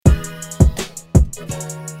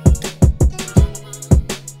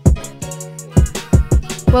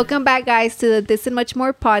Welcome back, guys, to the This and Much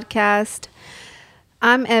More podcast.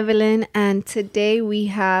 I'm Evelyn, and today we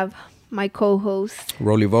have my co-host,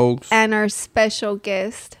 Rolly Vogues, and our special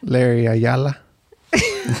guest, Larry Ayala. You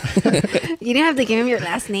didn't have to give him your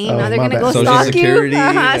last name. Oh, Now they're my going to go bad. Social stalk Security.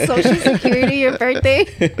 you. Social Security, your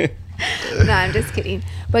birthday. No, I'm just kidding.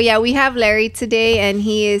 But yeah, we have Larry today, and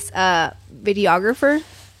he is a videographer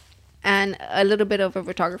and a little bit of a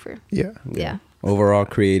photographer. Yeah. Yeah. overall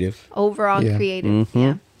creative. Overall Yeah. creative. Mhm.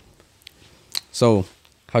 Yeah. So,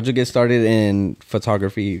 how'd you get started in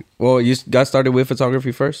photography? Well, you got started with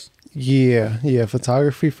photography first? Yeah.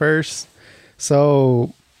 Photography first.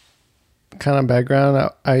 So, kind of background.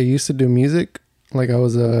 I used to do music. Like I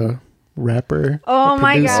was a rapper. Oh a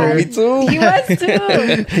my producer. God. Me too. He was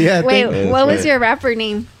too. Yeah. Wait, That's what was right. your rapper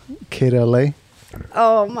name? Kid LA.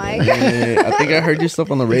 Oh my God. I think I heard your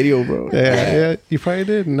stuff on the radio, bro. Yeah. You probably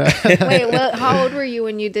did. No. Wait, how old were you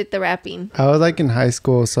when you did the rapping? I was like in high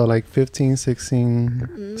school. So like 15,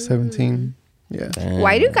 16, 17. Yeah. Damn.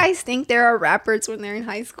 Why do guys think there are rappers when they're in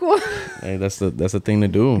high school? Hey, that's the thing to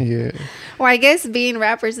do. Yeah. Well, I guess being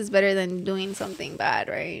rappers is better than doing something bad,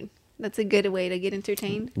 right? That's a good way to get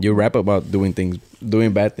entertained. You rap about doing bad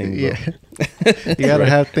things. Bro. Yeah. You gotta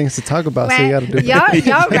have things to talk about. So you gotta do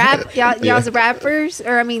y'all rap, y'all's rappers,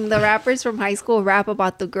 or I mean, the rappers from high school rap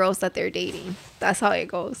about the girls that they're dating. That's how it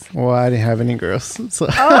goes. Well, I didn't have any girls. So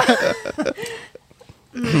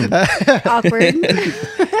Awkward.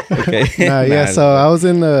 Okay. yeah, Nah, so I was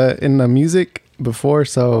in the music before.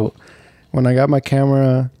 So when I got my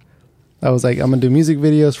camera, I was like, I'm gonna do music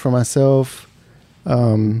videos for myself,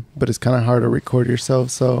 but it's kind of hard to record yourself.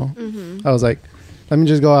 So I was like, let me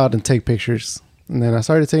just go out and take pictures. And then I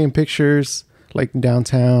started taking pictures like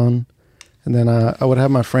downtown, and then I would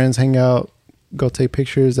have my friends hang out, go take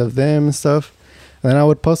pictures of them and stuff. And then I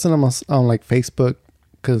would post them on like Facebook,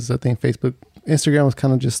 because I think Instagram was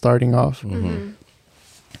kind of just starting off.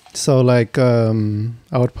 So like I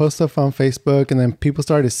would post stuff on Facebook, and then people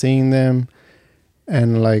started seeing them,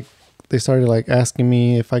 and like they started like asking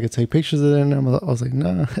me if I could take pictures of them. And I was like,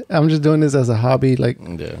 no, I'm just doing this as a hobby, like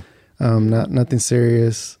Yeah. nothing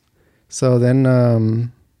serious. So then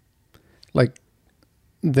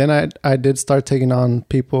I did start taking on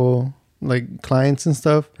people, like clients and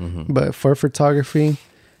stuff, but for photography.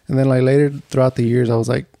 And then like later throughout the years, I was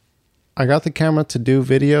like, I got the camera to do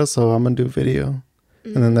video, so I'm gonna do video.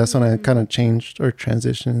 And then that's when I kind of changed or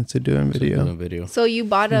transitioned into doing video. So you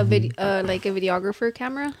bought a like a videographer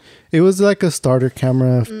camera? It was like a starter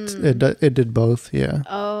camera. It did both, yeah.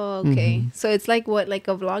 Oh, okay. So it's like what, like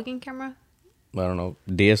a vlogging camera? I don't know,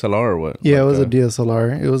 DSLR or what? Yeah, Like, it was a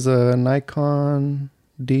DSLR. It was a Nikon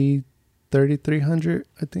D3300,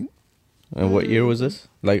 I think. And what year was this?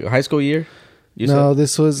 Like high school year? You No,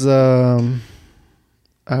 this was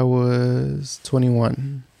I was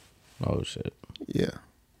 21. Oh shit. Yeah.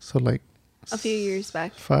 So like A few years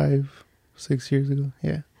back. 5-6 years ago.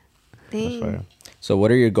 Yeah. That's Dang. fire. So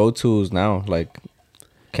what are your go-tos now? Like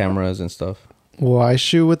cameras and stuff? Well, I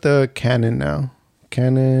shoot with the Canon now.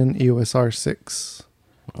 Canon EOS R6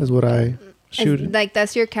 is what I shoot. It's like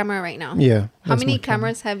that's your camera right now. Yeah. How that's many my camera.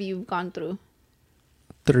 cameras have you gone through?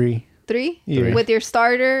 3. 3? Yeah. With your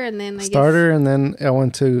starter and then Starter, and then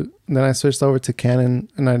then I switched over to Canon,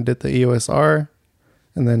 and I did the EOS R,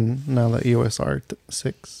 and then now the EOS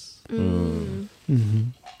R6.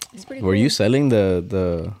 It's pretty Were cool. you selling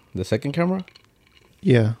the second camera?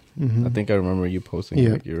 Yeah. I think I remember you posting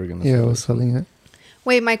Yeah. like you were gonna. Yeah, I sell was it. selling it.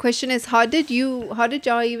 Wait, my question is, how did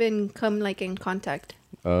y'all even come like in contact?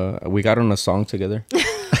 We got on a song together.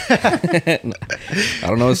 I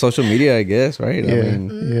don't know, social media, I guess, right? Yeah. I mean,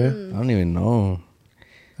 Yeah. I don't even know.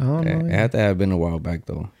 I don't know. It had to have been a while back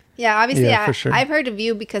though. Yeah, obviously, Yeah, for sure. I've heard of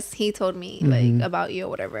you because he told me like about you or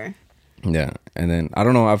whatever. Yeah, and then I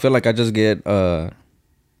don't know. I feel like I just get I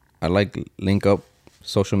like link up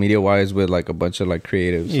social media wise with like a bunch of like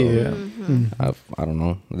creatives. So Yeah. I don't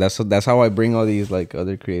know. That's how I bring all these like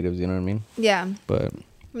other creatives. You know what I mean? Yeah. But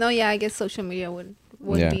No, yeah, I guess social media would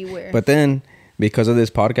be where. But then because of this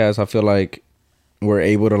podcast, I feel like we're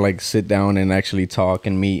able to like sit down and actually talk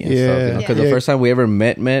and meet and stuff. You know? Because Yeah. the first time we ever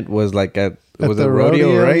met was like at At the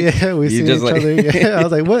rodeo, right? Yeah, we You see just each like- other. Yeah, I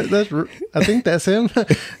was like, "What? I think that's him."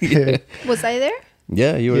 Yeah, Was I there?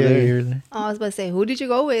 Yeah, you were yeah, there. you're there. Oh, I was about to say, who did you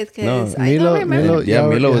go with? No, Because I don't remember. Yeah,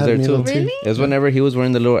 Milo was had there too. Really? It was whenever he was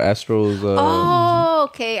wearing the little Astros. Oh,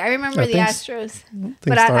 okay. I remember I the think Astros. think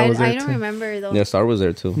But Star was there I don't too. remember though. Yeah, Star was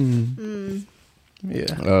there too. Yeah.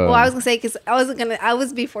 Well, I was gonna say because I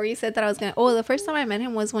was before you said that I was gonna. Oh, the first time I met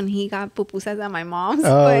him was when he got pupusas at my mom's.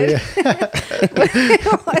 Oh, but, yeah. but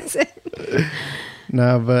it wasn't.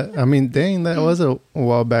 Nah, but I mean, dang, that was a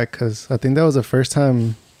while back because I think that was the first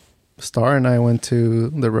time Star and I went to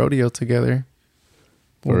the rodeo together.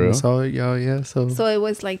 For When we real? saw it, yeah. So, So it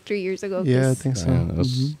was like 3 years ago. yeah, I 'cause- think so. That was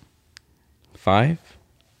Mhm. 5.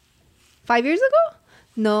 5 years ago?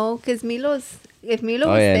 No, because if Milo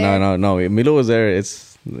Oh was yeah, there. no. Milo was there.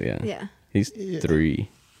 It's Yeah. He's Yeah. 3.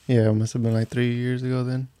 Yeah, it must have been like 3 years ago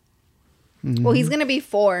then. Well, he's Mhm. going to be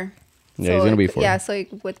 4. Yeah, he's gonna be 4. Yeah, so it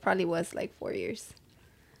probably was like 4 years.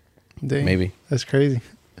 Dang, Maybe. that's crazy.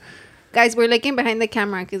 Guys, we're looking behind the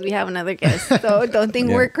camera because we have another guest. So don't think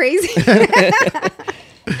Yeah. we're crazy.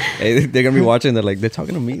 Hey, they're gonna be watching. They're like, they're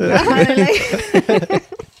talking to me.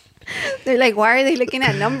 They're like, why are they looking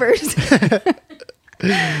at numbers?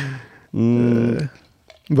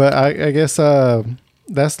 But I guess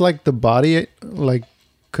that's like the body, like,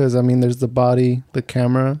 because I mean, there's the body, the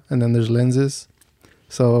camera, and then there's lenses.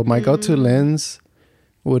 So my go-to lens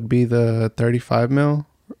would be the 35 mil.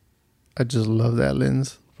 I just love that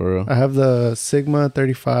lens. For real. I have the Sigma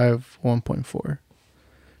 35 1.4.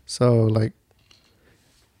 So like,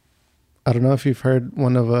 I don't know if you've heard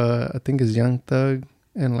one of I think it's Young Thug,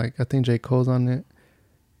 and like I think J. Cole's on it,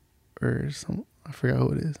 or some, I forgot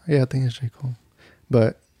who it is. Yeah, I think it's J. Cole.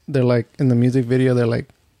 But they're like in the music video, they're like,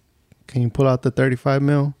 "Can you pull out the 35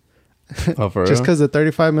 mil?" Oh, for Just real. because the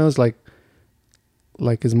 35 mil is like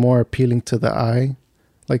is more appealing to the eye.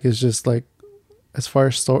 Like it's just like, as far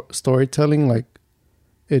as storytelling, like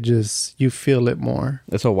it just, you feel it more.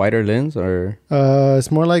 It's a wider lens, or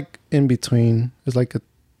It's more like in between. It's like a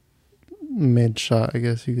mid shot, I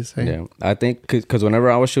guess you could say. yeah. I think because whenever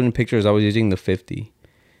I was shooting pictures, I was using the 50.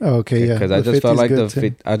 Oh, okay, yeah. Because I The just felt 50's like good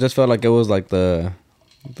too. I just felt like it was like the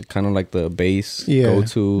kind of like the base Yeah.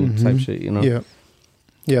 go-to type Mhm. shit. You know. Yeah.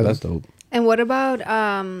 Yeah. That's dope. And what about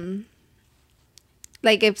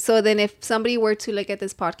like if somebody were to look at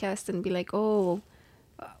this podcast and be like, oh,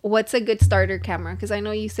 what's a good starter camera? Because I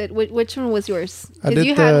know you said which one was yours? I 'Cause did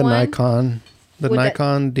you the had one. Nikon. The Would that-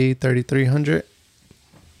 Nikon D3300.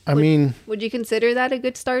 I Would- mean, Would you consider that a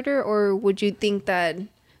good starter, or would you think that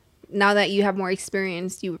now that you have more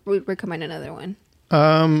experience, you would recommend another one?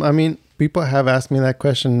 I mean, people have asked me that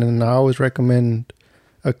question, and I always recommend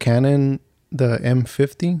a Canon, the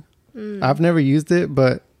M50. I've never used it,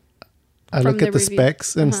 but I From look the at the review.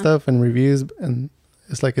 specs and stuff and reviews, and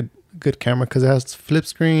it's like a good camera because it has flip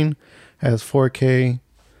screen, has 4K,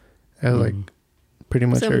 has like pretty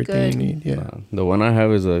much Some everything good- you need. Yeah. The one I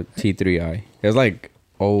have is a T3i. It's like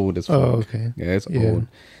old as fuck. Oh, okay. Yeah, it's Yeah.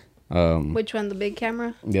 old. Which one? The big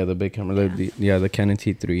camera? Yeah, the big camera. The Canon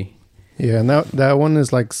T3. Yeah, and that one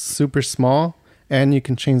is like super small, and you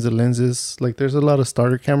can change the lenses. Like there's a lot of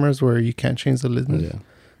starter cameras where you can't change the lenses. Yeah.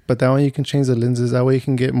 But that one you can change the lenses. That way you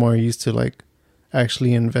can get more used to like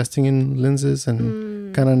actually investing in lenses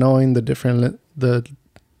and kind of knowing the different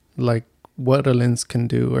like what a lens can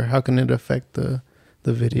do or how can it affect the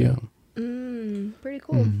video. Pretty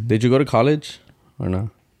cool. Did you go to college or no?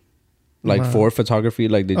 Like Nah. for photography?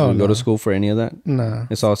 Like did Oh, you go no. to school for any of that? Nah.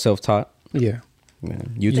 It's all self-taught. Yeah. Yeah.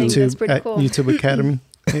 Think YouTube. that's pretty at cool. YouTube Academy.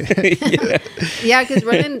 Yeah, because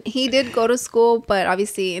Brendan, he did go to school, but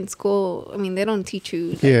obviously in school, I mean, they don't teach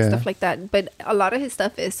you like, Yeah. stuff like that. But a lot of his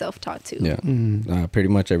stuff is self-taught too. Yeah. Pretty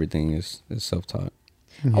much everything is self-taught.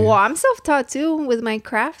 Well, I'm self-taught too with my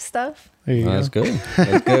craft stuff. There you That's go. good.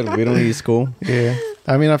 That's good. We don't need school. Yeah.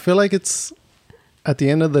 I mean, I feel like it's, at the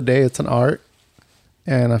end of the day, it's an art.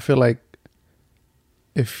 And I feel like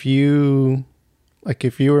if you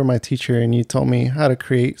were my teacher and you told me how to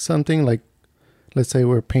create something, like, let's say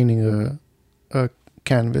we're painting a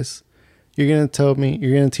canvas, you're going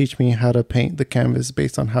to teach me how to paint the canvas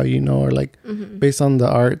based on how you know, or like based on the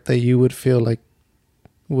art that you would feel like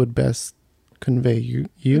would best convey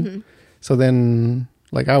you. So then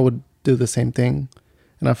like I would do the same thing.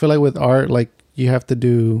 And I feel like with art, like you have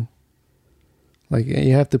to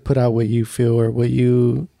put out what you feel or what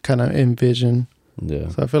you kind of envision. Yeah.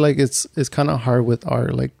 So I feel like it's kind of hard with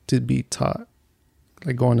art, like to be taught,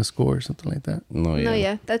 like going to school or something like that. No, yeah. No,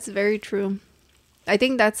 yeah, that's very true. I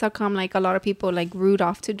think that's how come like a lot of people like root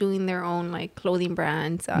off to doing their own like clothing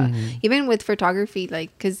brands, even with photography,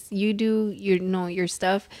 like because you do your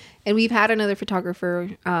stuff. And we've had another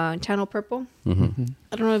photographer, Channel Purple. I don't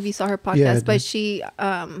know if you saw her podcast, Yeah, I but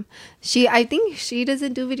did. I think she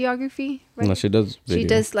doesn't do videography, right? No, she does video. She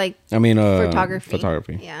does like I mean,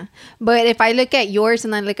 photography. Yeah, but if I look at yours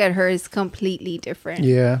and I look at hers, completely different.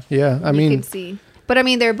 Yeah. I You mean, can see. But I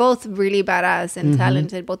mean, they're both really badass and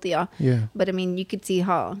talented, both of y'all. yeah. But I mean, you could see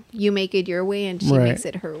how you make it your way and she Right. makes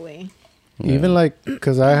it her way. Even like,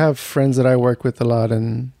 because I have friends that I work with a lot,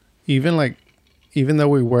 and even though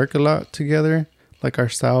we work a lot together, like our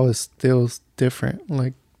style is still different.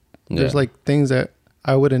 Like there's Yeah. like things that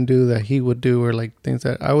I wouldn't do that he would do, or like things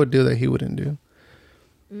that I would do that he wouldn't do.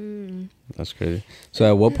 That's crazy. So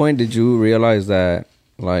at what point did you realize that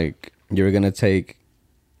like you were gonna take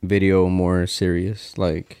video more serious?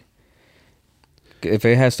 Like if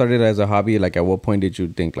it had started as a hobby, like at what point did you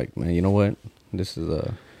think like, man, you know what? This is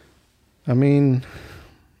a I mean,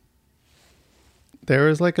 there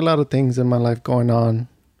was like a lot of things in my life going on,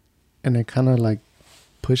 and it kind of like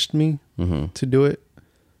pushed me to do it.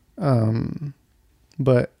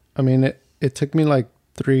 But I mean, it took me like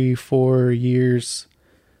 3-4 years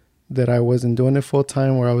that I wasn't doing it full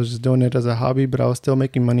time, where I was just doing it as a hobby, but I was still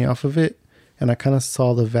making money off of it. And I kind of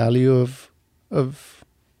saw the value of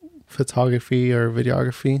photography or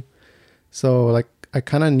videography. So like, I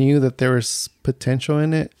kind of knew that there was potential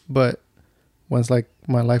in it, but once like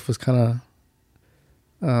my life was kind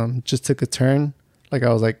of just took a turn, like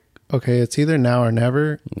I was like, okay, it's either now or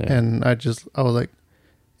never. Yeah. And I was like,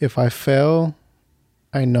 if I fail,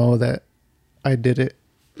 I know that I did it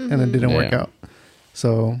and it didn't work Yeah. out.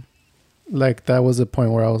 So like that was a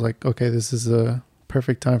point where I was like, okay, this is a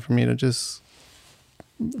perfect time for me to just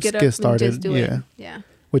Get up get and started. just do Yeah. it. Yeah.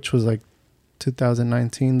 Which was like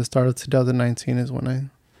 2019. The start of 2019 is when I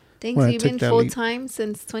Thanks. When I You've took been that full leap. time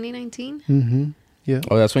since 2019. yeah,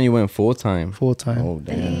 Oh, that's when you went full time. full time. Oh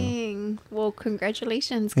damn. Dang. Well,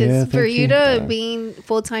 congratulations. Yeah, Because for thank you you. to Yeah. being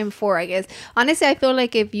full time for, I guess, honestly, I feel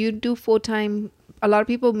like if you do full time, a lot of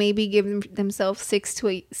people maybe give themselves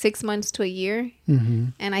 6 months to a year.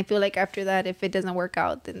 And I feel like after that, if it doesn't work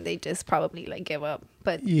out, then they just probably like give up.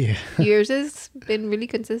 But Yeah. yours has been really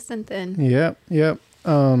consistent then. Yep.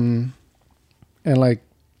 And like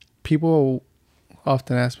people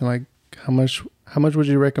often ask me like how much would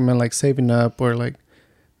you recommend like saving up, or like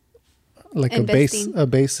Investing. a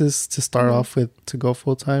basis to start off with to go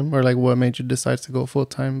full time, or like what made you decide to go full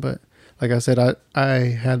time? But like I said, I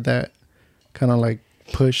had that kind of like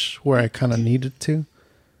push where I kind of needed to,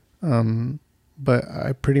 but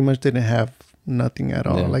I pretty much didn't have nothing at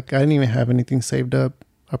all. Yeah. Like I didn't even have anything saved up.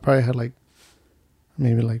 I probably had like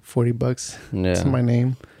maybe like $40 Yeah. to my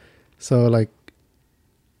name. So like,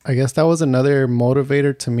 I guess that was another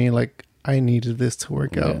motivator to me. Like I needed this to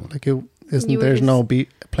work Yeah. out. Like it isn't, You were there's just- no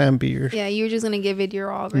plan B or Yeah, you're just going to give it your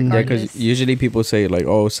all Yeah, regardless. because usually people say like,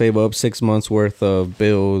 oh, save up 6 months worth of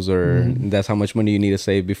bills, or that's how much money you need to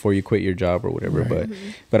save before you quit your job or whatever. Right.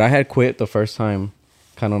 But I had quit the first time,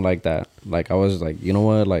 kind of like that. Like I was like, you know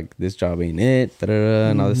what, like this job ain't it,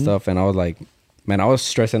 and all this stuff. And I was like, man, I was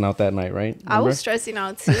stressing out that night, right? I was stressing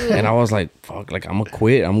out too. and I was like, fuck, like I'm gonna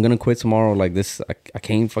quit. I'm gonna quit tomorrow. Like this, I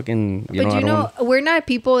can't fucking. But I don't wanna- we're not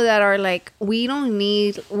people that are like, we're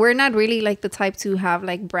not really like the type to have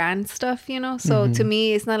like brand stuff, you know? So to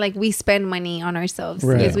me, it's not like we spend money on ourselves,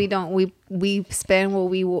 Right. because we spend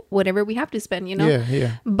whatever we have to spend, you know?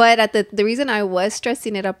 Yeah. But at the reason I was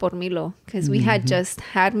stressing it up por Milo, because we had just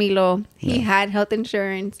had Milo, he had health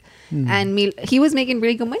insurance, and he was making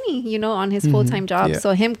really good money, you know, on his full-time job. Yeah.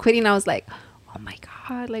 So him quitting, I was like, oh my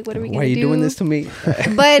God, like what are we Why gonna are you do? doing this to me?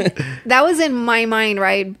 But that was in my mind,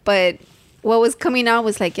 right? But what was coming out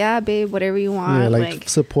was like, yeah, babe, whatever you want. Yeah, like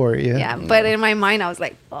support. Yeah. yeah. But in my mind, I was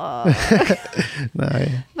like, oh. Nah,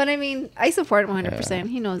 yeah. But I mean, I support him 100%.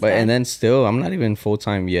 He knows But that. and then still, I'm not even full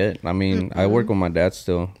time yet. I mean, I work with my dad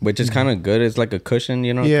still, which is kind of good. It's like a cushion,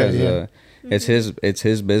 you know, Yeah, because yeah. it's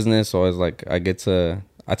his business. So it's like I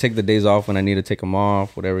take the days off when I need to take them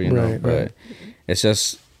off, whatever, you know. Right, But right. it's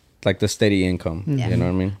just like the steady income. Yeah. You know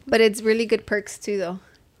what I mean? But it's really good perks too, though.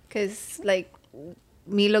 Because, like,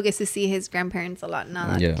 Milo gets to see his grandparents a lot now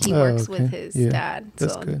that Yeah. he Oh, works okay. with his Yeah, dad.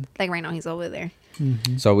 that's So, good. like, right now he's over there.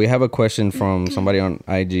 So we have a question from somebody on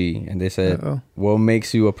IG, and they said, Uh-oh. "What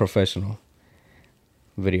makes you a professional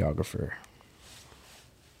videographer?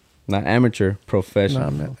 Not amateur, No, professional."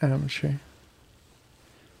 I'm not amateur.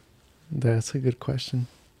 That's a good question.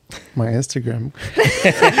 My Instagram.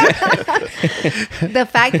 The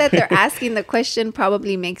fact that they're asking the question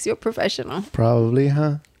probably makes you a professional. Probably,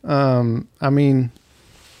 huh? I mean,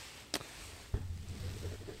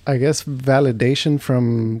 I guess validation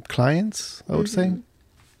from clients, I would say.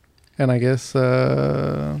 And I guess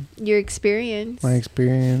Your experience. my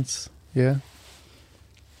experience. Yeah.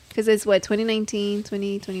 Because it's what, 2019,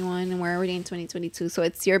 2021, and we're already in 2022. So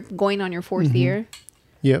you're going on your 4th year.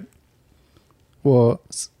 Yep. Well,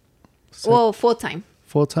 Well, full time.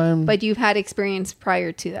 full time. But you've had experience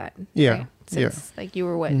prior to that. Yeah, right? Since like you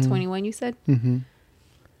were what, 21 you said? Mm-hmm.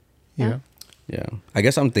 Yeah. Yeah, I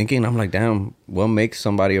guess I'm thinking. I'm like, damn, what makes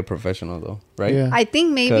somebody a professional though, right? Yeah. I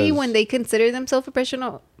think maybe 'Cause- when they consider themselves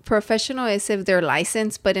professional is if they're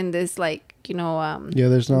licensed, but in this like Yeah,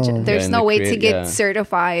 there's no. there's in no the way to get yeah.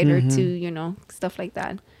 certified or to stuff like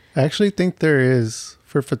that. I actually think there is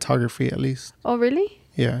for photography at least. Oh, really?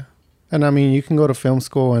 Yeah, and I mean you can go to film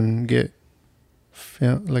school and get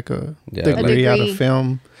film like a Yeah, degree out degree. of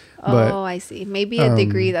film. But, Oh, I see. Maybe a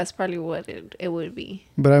degree. That's probably what it would be.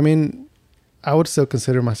 But I mean, I would still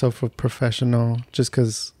consider myself a professional just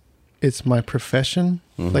because it's my profession.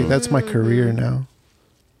 Mhm. Like that's my career now.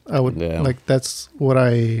 I would Yeah. like that's what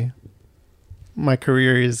my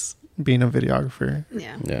career is being a videographer.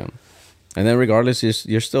 Yeah. Yeah. And then regardless,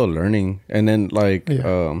 you're still learning. And then like,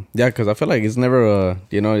 Yeah. because I feel like it's never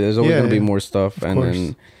there's always Yeah, going to be yeah. more stuff. Of And course.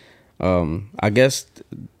 then I guess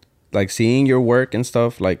like seeing your work and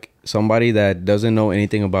stuff, like somebody that doesn't know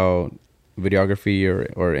anything about videography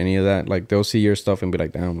or any of that, like they'll see your stuff and be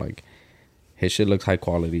like, damn, like his shit looks high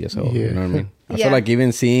quality as hell. Yeah. You know what I mean? I Yeah. feel like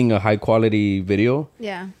even seeing a high quality video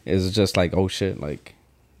Yeah. is just like, oh shit, like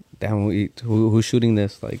damn, who's shooting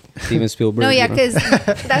this? Like Steven Spielberg. No, yeah, you know? because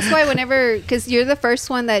that's why because you're the first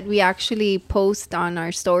one that we actually post on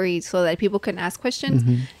our stories so that people can ask questions.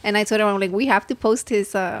 Mm-hmm. And I told him, I'm like, we have to post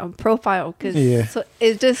his profile because Yeah. so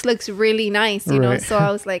it just looks really nice, you know. Right. So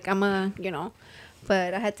I was like,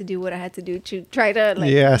 but I had to do what I had to do to try to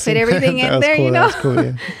Yeah, fit everything that in was there, cool, you that know. was cool,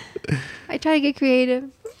 yeah. I try to get creative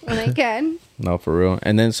when I can. No, for real.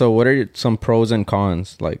 And then, so what are some pros and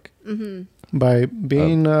cons? Like, By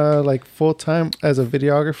being like full time as a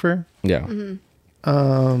videographer, yeah,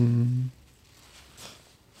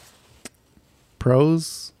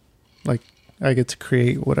 pros, like I get to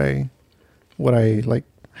create what I like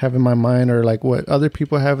have in my mind, or like what other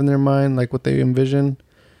people have in their mind, like what they envision.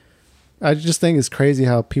 I just think it's crazy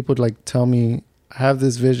how people like tell me, I have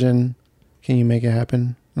this vision, can you make it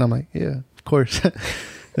happen? And I'm like, yeah, of course.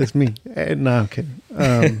 That's me. No, I'm kidding.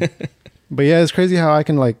 But yeah, it's crazy how I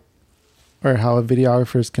can or how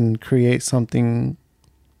videographers can create something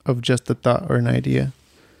of just a thought or an idea.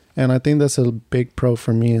 And I think that's a big pro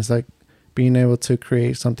for me, is like being able to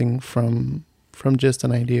create something from just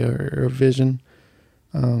an idea or a vision.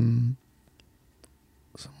 Some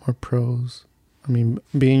more pros. I mean,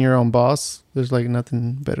 being your own boss, there's like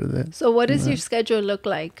nothing better than. So what does your schedule look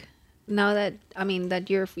like now that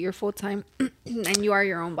you're full time and you are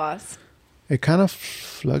your own boss? It kind of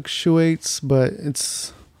fluctuates, but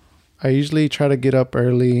I usually try to get up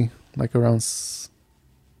early, like around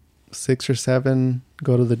 6 or 7,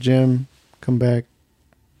 go to the gym, come back,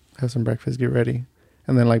 have some breakfast, get ready.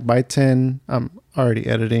 And then like by 10, I'm already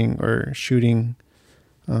editing or shooting.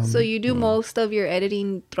 So you do most of your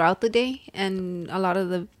editing throughout the day and a lot of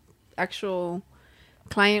the actual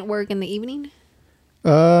client work in the evening?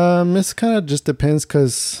 This kind of just depends,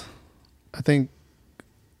 because I think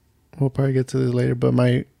we'll probably get to this later, but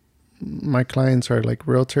my clients are like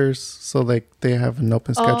realtors, so like they have an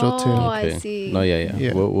open schedule too. Oh, I see. No, yeah.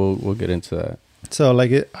 Yeah. We'll get into that. So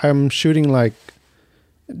like I'm shooting like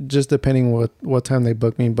just depending what time they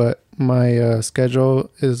book me, but my schedule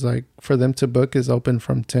is like for them to book is open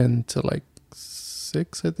from 10 to like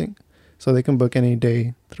 6, I think. So they can book any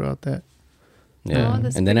day throughout that. Yeah,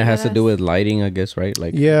 that's and then it pretty has to do badass. with lighting, I guess, right?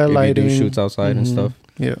 Like, Yeah, if lighting. you do shoots outside and Mhm. stuff.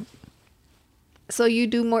 Yeah. So you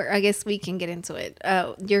do more, I guess we can get into it.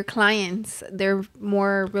 Your clients, they're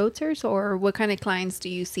more realtors, or what kind of clients do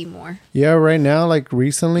you see more? Yeah, right now, like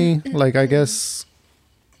recently, like I guess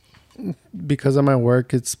because of my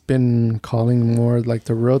work, it's been calling more like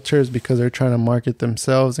the realtors, because they're trying to market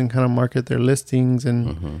themselves and kind of market their listings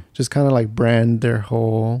and just kind of like brand their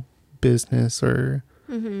whole business or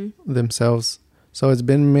themselves. So it's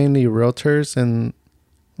been mainly realtors, and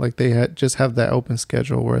like they just have that open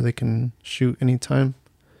schedule where they can shoot anytime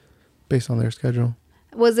based on their schedule.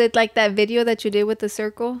 Was it like that video that you did with the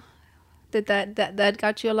circle? Did that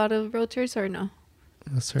got you a lot of realtors or no?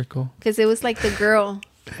 The circle. Because it was like the girl.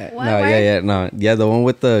 What, No, right? yeah, the one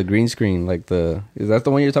with the green screen, like is that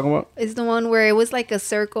the one you're talking about? It's the one where it was like a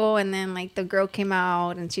circle and then like the girl came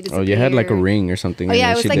out and she Oh, disappeared. you had like a ring or something. Oh, and yeah,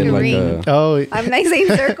 then it was she like did a ring. Oh, I'm like saying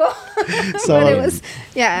circle. So- but it was,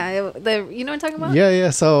 you know what I'm talking about? yeah.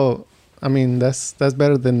 So, I mean, that's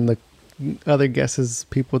better than the other guesses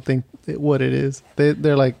people think what it is.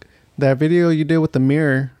 They're like, that video you did with the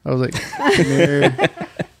mirror. I was like, mirror.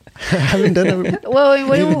 I haven't done it. Well,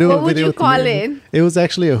 what would you call it? It was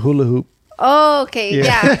actually a hula hoop. Oh, okay.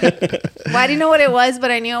 Yeah. Yeah. Well, I didn't know what it was, but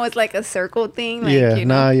I knew it was like a circle thing. Like, Yeah, you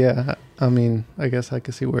know? yeah. I mean, I guess I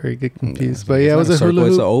could see where you get confused. But It's yeah, it not was a circle, hula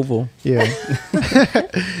it's hoop. an oval. Yeah.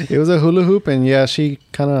 It was a hula hoop, and yeah, she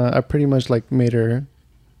I pretty much like made her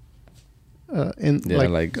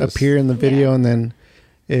like just- appear in the video, Yeah. and then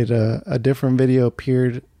a different video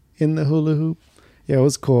appeared in the hula hoop. Yeah, it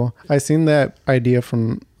was cool. I seen that idea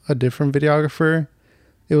from a different videographer.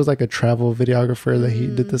 It was like a travel videographer that he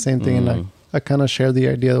did the same thing, and I kind of shared the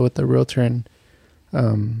idea with the realtor, and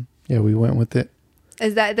yeah, we went with it.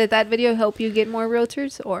 Did that video help you get more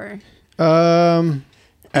realtors, or?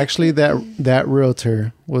 Actually, that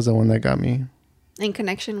realtor was the one that got me. In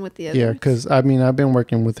connection with the others? Yeah, because I mean, I've been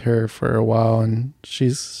working with her for a while, and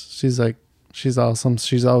she's awesome.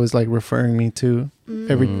 She's always like referring me to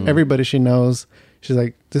everybody she knows. She's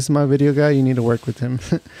like, "This is my video guy. You need to work with him."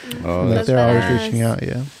 Oh, they're always reaching out.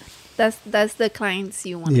 Yeah, that's the clients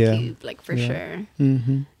you want to keep, like, for sure.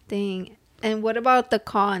 Mm-hmm. Dang. And what about the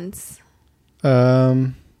cons?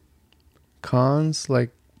 Cons,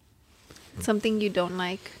 like something you don't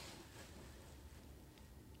like.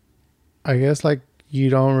 I guess like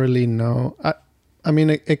you don't really know. I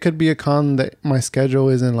mean, it could be a con that my schedule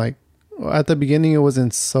isn't like, at the beginning it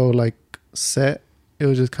wasn't so like set. It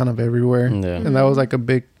was just kind of everywhere. Yeah. And that was like a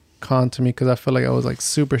big con to me because I feel like I was like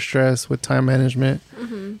super stressed with time management.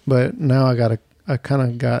 Mm-hmm. But now I kind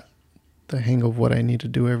of got the hang of what I need to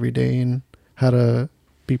do every day and how to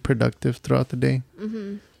be productive throughout the day.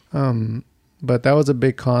 Mm-hmm. But that was a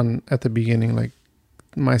big con at the beginning. Like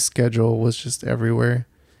my schedule was just everywhere.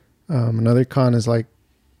 Another con is like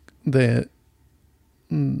the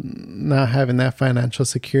not having that financial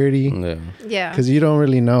security. Yeah. Because you don't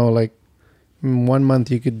really know. Like 1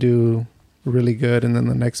 month you could do really good, and then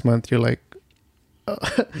the next month you're like,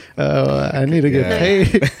 I need to get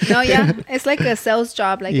paid. No, yeah, it's like a sales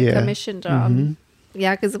job, like a commission job. Mm-hmm.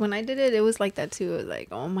 Yeah, because when I did it, it was like that too. It was like,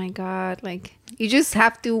 oh my god, like you just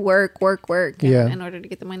have to work in order to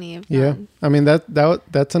get the money. I mean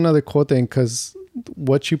that's another cool thing, because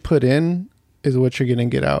what you put in is what you're gonna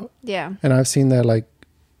get out. Yeah. And I've seen that like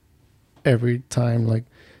every time, like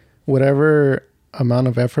whatever amount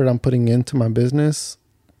of effort I'm putting into my business,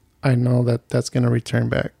 I know that that's gonna return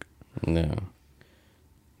back. Yeah.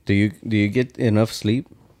 Do you get enough sleep?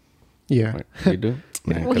 Yeah. Like, you do?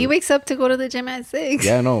 Man, well, he wakes up to go to the gym at 6.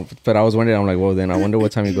 Yeah, no, but I was wondering. I'm like, well, then I wonder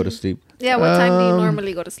what time you go to sleep. Yeah, what time do you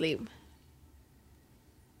normally go to sleep?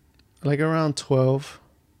 Like around 12,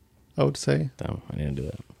 I would say. Damn, I didn't do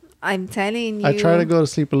that. I'm telling you. I try to go to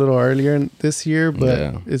sleep a little earlier this year,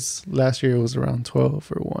 but last year it was around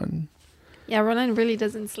 12 or 1. Yeah, Roland really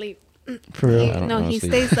doesn't sleep. For real? He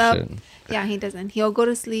stays up. Yeah, he doesn't. He'll go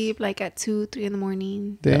to sleep like at 2, 3 in the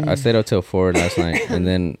morning. Yeah, I stayed up till 4 last night, and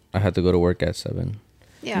then I had to go to work at 7.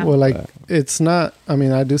 Yeah. Well, like it's not. I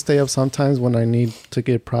mean, I do stay up sometimes when I need to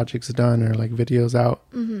get projects done or like videos out.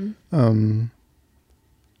 Mm-hmm. And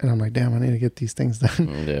I'm like, damn, I need to get these things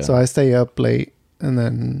done. Yeah. So I stay up late, and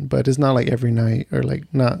then, but it's not like every night or like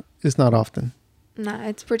not. It's not often. Nah,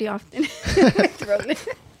 it's pretty often.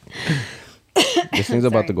 This thing's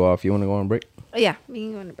about to go off. You want to go on break? Yeah, we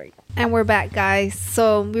can go on a break. And we're back, guys.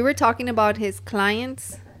 So we were talking about his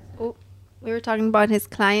clients.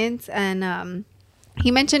 And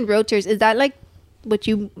he mentioned realtors. Is that like what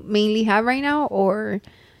you mainly have right now, or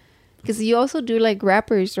because you also do like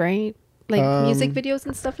rappers, right? Like music videos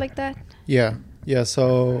and stuff like that. Yeah.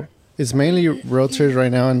 So it's mainly realtors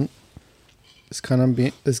right now, and it's going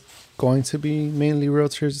to be mainly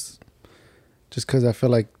realtors. Just because I feel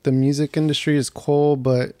like the music industry is cool,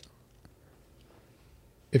 but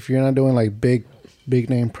if you're not doing like big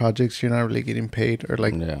name projects, you're not really getting paid. Or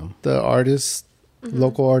like the artists,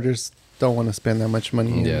 local artists don't want to spend that much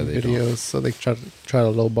money in videos, so they try to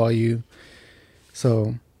lowball you.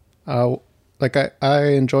 So I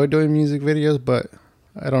enjoy doing music videos, but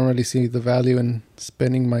I don't really see the value in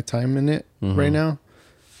spending my time in it right now.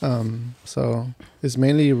 So it's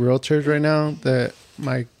mainly realtors right now that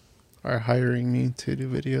are hiring me to do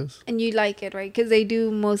videos. And you like it, right? Because they do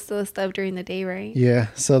most of the stuff during the day, right? Yeah.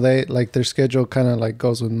 So they like their schedule kind of like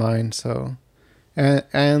goes with mine. So,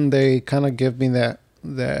 and they kind of give me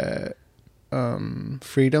that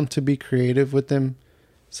freedom to be creative with them.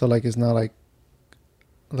 So like it's not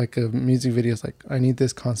like a music video is like I need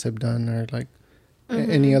this concept done, or like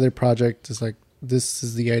any other project is like this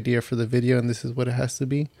is the idea for the video and this is what it has to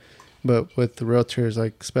be. But with the realtors,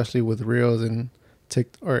 like especially with reels and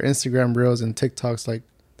or Instagram reels and TikToks, like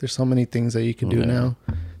there's so many things that you can do now.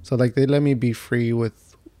 So like they let me be free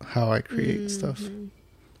with how I create stuff.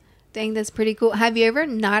 Dang, that's pretty cool. Have you ever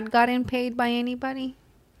not gotten paid by anybody?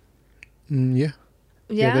 Yeah.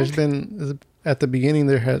 There's been at the beginning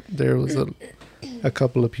there was a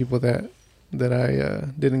couple of people that I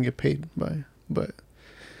didn't get paid by, but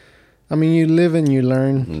I mean you live and you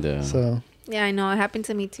learn. Yeah. So. Yeah, I know. It happened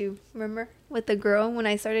to me too. Remember with the girl when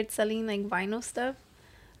I started selling like vinyl stuff?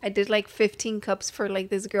 I did like 15 cups for like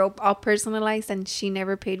this girl, all personalized, and she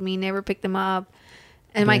never paid me, never picked them up.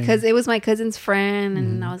 And my cousin, it was my cousin's friend,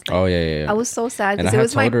 and I was like, Oh yeah. I was so sad And because it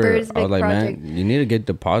was my first I big was like, project. man, you need to get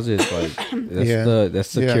deposits. Like Yeah. that's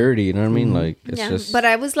security. You know what I mean? Like it's Yeah, just. but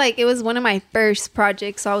I was like, it was one of my first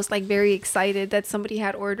projects, so I was like very excited that somebody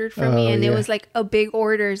had ordered for me, and it was like a big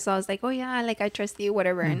order. So I was like, oh yeah, like I trust you,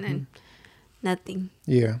 whatever, and then nothing.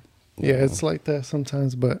 Yeah. It's like that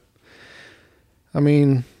sometimes, but I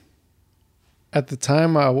mean, at the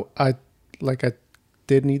time, I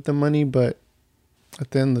did need the money, but at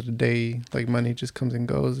the end of the day, like money just comes and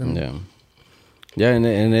goes, and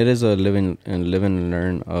and it is a live and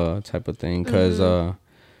learn type of thing, because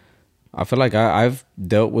I feel like I've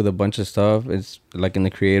dealt with a bunch of stuff. It's like in the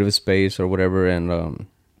creative space or whatever, and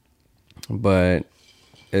but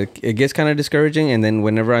it gets kind of discouraging. And then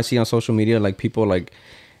whenever I see on social media like people like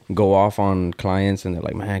go off on clients and they're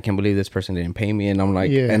like, man, I can't believe this person didn't pay me, and I'm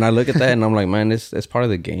like, and I look at that and I'm like, man, it's part of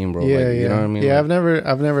the game, bro. You know what I mean? Yeah, like,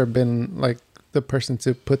 I've never been like the person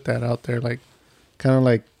to put that out there, like kind of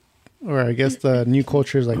like, or I guess the new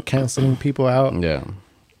culture is like canceling people out. Yeah,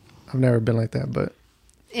 I've never been like that, but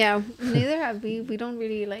Yeah, neither have we. We don't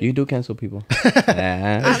really like. you do cancel people.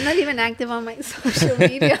 I'm not even active on my social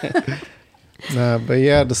media. nah, but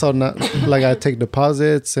yeah, so not like I take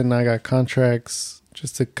deposits and I got contracts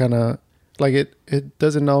just to kind of like it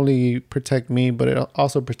doesn't only protect me, but it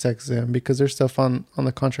also protects them, because there's stuff on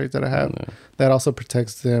the contract that I have that also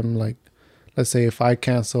protects them. Like, let's say if I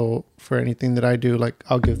cancel for anything that I do, like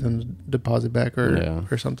I'll give them the deposit back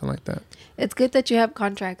or something like that. It's good that you have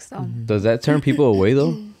contracts, though. Does that turn people away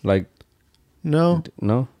though? Like, No.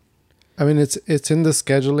 I mean, it's in the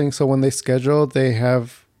scheduling. So when they schedule, they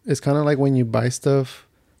have, it's kind of like when you buy stuff,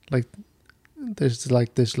 like there's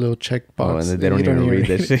like this little checkbox. And they don't even read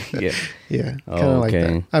that shit. Yeah, kind of like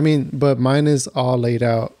that. I mean, but mine is all laid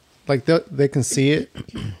out. Like they can see it,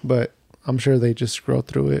 but I'm sure they just scroll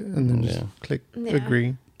through it and then just click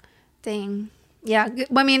agree. Dang. Yeah.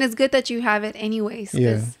 I mean, it's good that you have it anyways.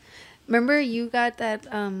 Yeah. Remember you got that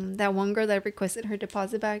that one girl that requested her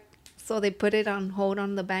deposit back, so they put it on hold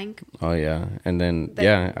on the bank. Oh yeah, and then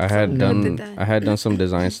I had done some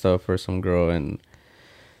design stuff for some girl,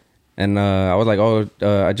 and I was like,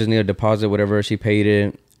 I just need a deposit, whatever. She paid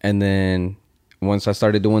it, and then once I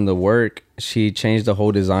started doing the work, she changed the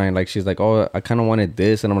whole design. Like she's like, oh, I kind of wanted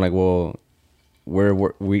this, and I'm like, well,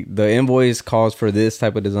 the invoice calls for this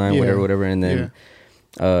type of design, whatever, and then.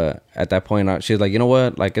 At that point she's like, you know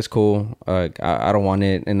what, like it's cool, I don't want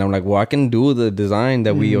it, and I'm like, well, I can do the design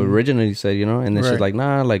that we originally said, you know, and then she's like,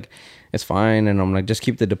 nah, like it's fine, and I'm like, just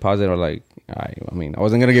keep the deposit, or like I mean, I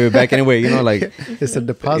wasn't gonna give it back anyway, you know, like it's a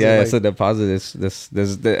deposit. Yeah, like, it's a deposit.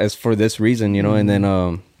 It's for this reason, you know. And then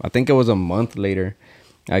I think it was a month later,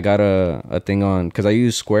 I got a thing on, because I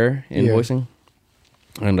use Square invoicing,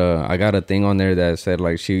 and I got a thing on there that said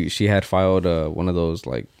like she had filed one of those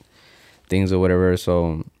like things or whatever,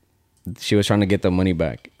 so she was trying to get the money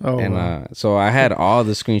back. So I had all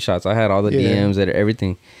the screenshots, I had all the DMs and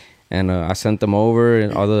everything, and I sent them over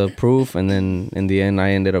and all the proof, and then in the end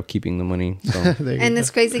I ended up keeping the money. So. And it's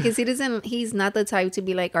crazy because he's not the type to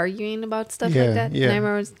be like arguing about stuff like that. And I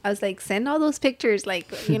remember I was like, send all those pictures,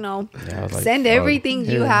 like, you know, send everything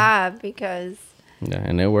you have, because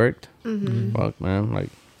and it worked. Fuck, man, like,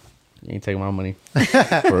 you ain't taking my money.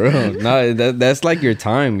 For real. No, that's like your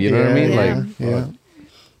time, you know what I mean? Like,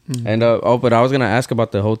 and but I was gonna ask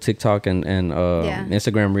about the whole TikTok and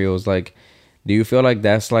Instagram reels. Like, do you feel like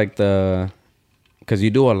that's like because you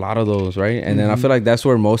do a lot of those, right? And then I feel like that's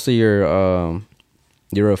where most of your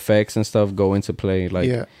effects and stuff go into play.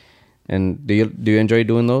 Like, and do you enjoy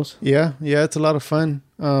doing those? Yeah, it's a lot of fun.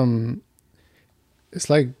 It's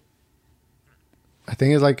like, I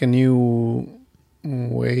think it's like a new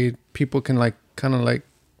way people can like kind of like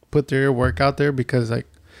put their work out there, because like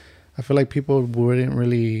I feel like people wouldn't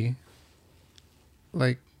really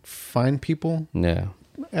like find people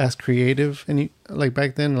as creative, and like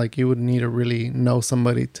back then, like you would need to really know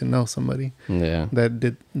somebody to know somebody that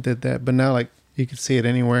did that, but now like you can see it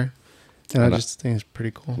anywhere, and I just think it's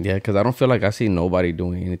pretty cool. Because I don't feel like I see nobody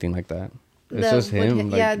doing anything like that. It's just him.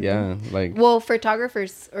 Like, well,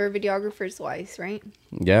 photographers or videographers wise, right?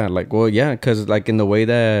 Yeah, like, well, yeah, because like in the way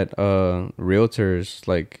that realtors,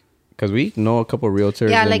 like, because we know a couple realtors.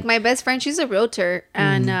 Yeah, like my best friend, she's a realtor,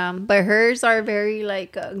 and but hers are very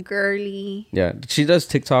like girly. Yeah, she does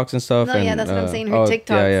TikToks and stuff. No, and, that's what I'm saying. Her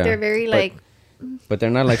TikToks, they're very like. But they're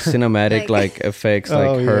not like cinematic like effects,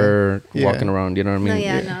 like her walking around. You know what I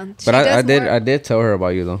mean? No. But I did tell her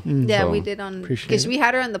about you though. Yeah, we did on, because we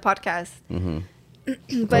had her on the podcast.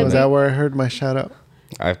 But was that where I heard my shout out?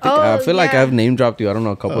 I feel like yeah. I've name dropped you. I don't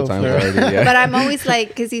know, a couple times fair. already. Yeah. But I'm always like,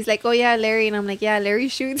 because he's like, oh yeah, Larry, and I'm like, yeah, Larry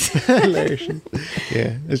shoots. Larry Sheen.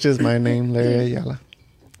 Yeah, it's just my name, Larry Ayala.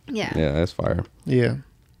 Yeah. Yeah, that's fire. Yeah.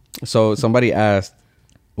 So somebody asked,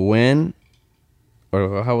 when,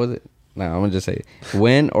 or how was it? No, I'm gonna just say,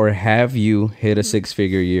 when or have you hit a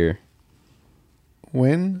 6-figure year?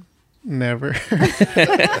 When? Never. No,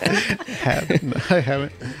 I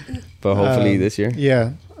haven't. But hopefully this year.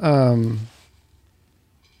 Yeah.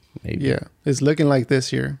 Maybe. Yeah. It's looking like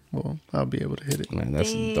this year. Well, I'll be able to hit it. Man,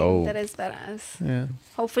 that's Dang, dope. that is badass. Yeah.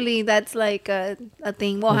 Hopefully that's like a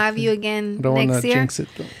thing. We'll have you again Don't want next to year. jinx it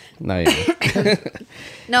though. No, yeah.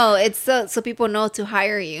 No, it's so people know to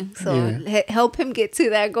hire you. So Yeah. help him get to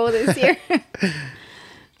that goal this year.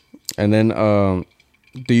 And then,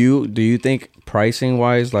 do you think pricing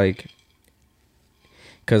wise, like,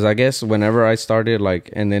 because I guess whenever I started, like,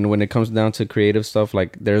 and then when it comes down to creative stuff,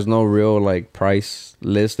 like, there's no real like price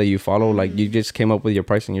list that you follow. Like, you just came up with your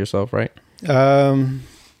pricing yourself, right? Kind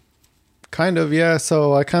of, yeah.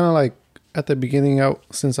 So I kind of like at the beginning out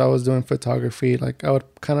since I was doing photography, like I would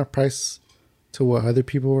kind of price to what other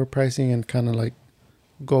people were pricing and kind of like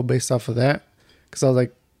go based off of that. Because I was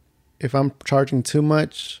like, if I'm charging too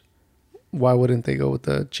much, why wouldn't they go with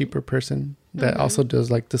the cheaper person that also does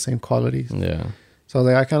like the same qualities? Yeah. So I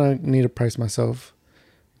was like, I kind of need to price myself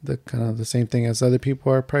the kind of the same thing as other people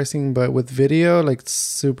are pricing. But with video, like it's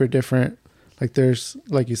super different. Like there's,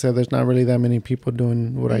 like you said, there's not really that many people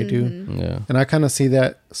doing what I do. Yeah. And I kind of see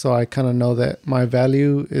that. So I kind of know that my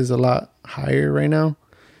value is a lot higher right now.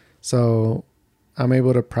 So I'm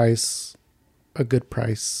able to price a good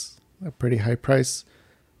price, a pretty high price.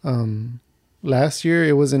 Last year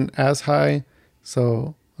it wasn't as high.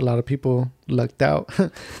 So a lot of people lucked out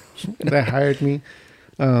that hired me.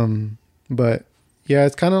 But yeah,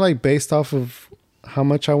 it's kind of like based off of how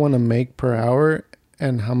much I want to make per hour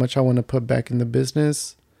and how much I want to put back in the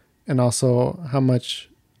business, and also how much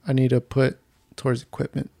I need to put towards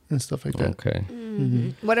equipment and stuff like that. Okay.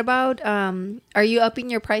 What about are you upping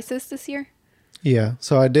your prices this year? Yeah.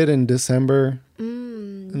 So I did in December,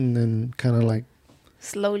 and then kind of like,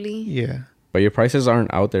 Slowly. yeah. But your prices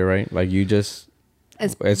aren't out there, right? Like, you just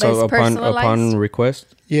It's upon personalized?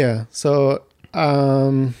 request. Yeah. So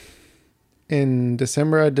in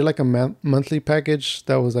December I did like a monthly package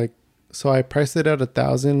that was like, so I priced it at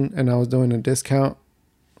 1,000 and I was doing a discount,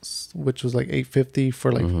 which was like $850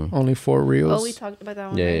 for like only 4 reels. Oh, we talked about that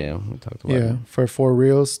one. Yeah, right? yeah, we talked about Yeah, it. for 4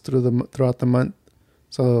 reels throughout the month.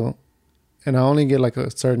 So, and I only get like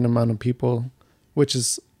a certain amount of people, which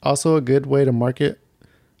is also a good way to market.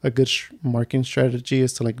 A good marketing strategy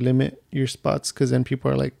is to like limit your spots, because then people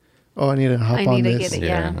are like, "Oh, I need to hop I on need to this." get it.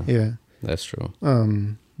 Yeah. Yeah. That's true.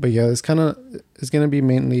 But yeah, it's gonna be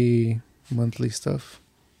mainly monthly stuff.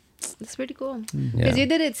 That's pretty cool. Yeah. Because you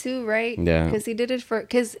did it too, right? Yeah. Because he did it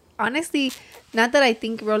because honestly, not that I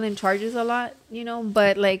think Roland charges a lot,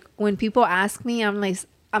 but like when people ask me, I'm like,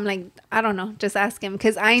 I don't know, just ask him,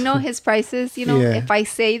 because I know his prices. Yeah. If I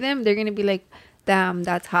say them, they're gonna be like, damn,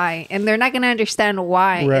 that's high, and they're not gonna understand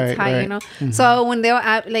why it's high. Right. So when they'll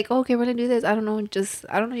ask, like, oh, okay, we're gonna do this, I don't know,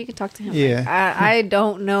 you can talk to him. Yeah. Like, I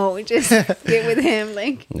don't know, just get with him,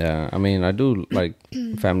 like. Yeah, I mean, I do like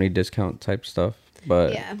family discount type stuff,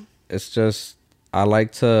 but Yeah. it's just I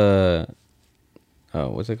like to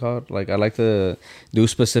what's it called? Like, I like to do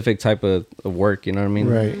specific type of work, you know what I mean?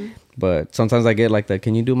 Right. But sometimes I get like the,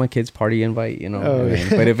 can you do my kid's party invite, Oh, I mean, yeah.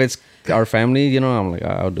 but if it's our family, I'm like,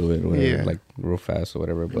 I'll do it, whatever, Yeah. like real fast or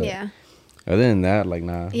whatever. But Yeah. other than that, like,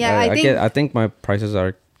 nah. Yeah, I think my prices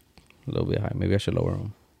are a little bit high. Maybe I should lower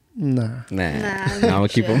them. Nah. Nah, I'm you gonna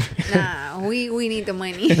keep them. should. Nah, we need the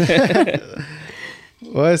money.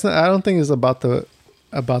 Well, it's not. I don't think it's about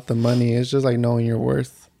the money. It's just like knowing your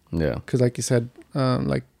worth. Yeah. Because like you said,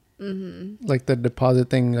 like the deposit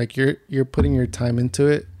thing, like you're putting your time into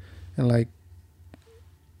it, and like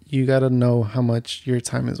you gotta know how much your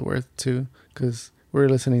time is worth too. Because we're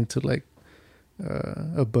listening to like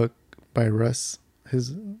a book by Russ.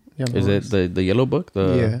 His Is it the yellow book?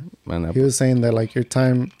 Yeah. Man, that He was saying that like your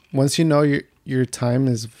time, once you know your time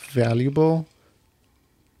is valuable,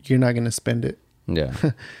 you're not gonna spend it. yeah.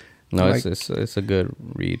 No, Like- it's a good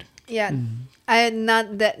read. Yeah. Now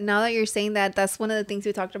that you're saying that, that's one of the things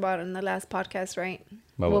we talked about in the last podcast, right?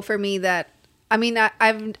 About Well, what? for me,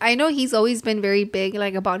 I know he's always been very big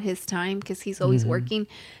like about his time, because he's always working.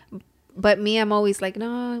 But me, I'm always like,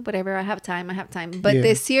 no, whatever, I have time. But Yeah.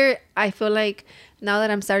 this year, I feel like now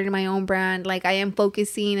that I'm starting my own brand, like I am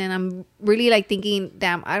focusing, and I'm really like thinking,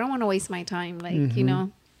 damn, I don't want to waste my time, like,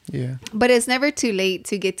 Yeah. But it's never too late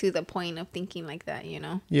to get to the point of thinking like that,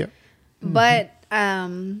 Yeah. But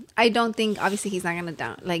I don't think, obviously he's not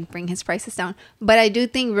gonna bring his prices down, but I do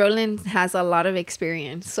think Roland has a lot of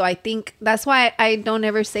experience, so I think that's why I don't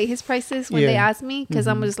ever say his prices when they ask me, because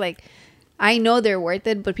I'm just like, I know they're worth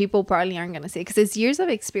it, but people probably aren't gonna say, because it's years of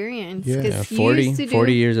experience. Yeah,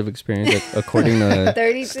 40 years of experience according to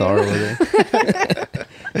 32. Star Wars.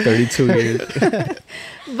 32 years.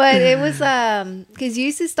 But it was because you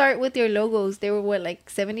used to start with your logos. They were what, like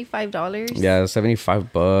 $75? Yeah,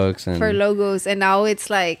 $75 and for logos, and now it's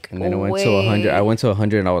like, and then it went to 100. I went to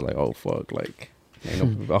 100 and I was like, oh fuck, like, you know,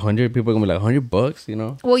 100 people are gonna be like $100, you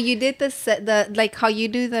know. Well, you did the like how you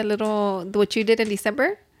do the little, what you did in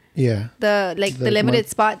December. Yeah. The limited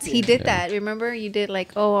spots. He did that. Remember, you did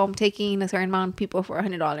like, oh, I'm taking a certain amount of people for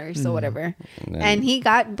 $100 or whatever, and he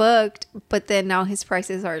got booked. But then now his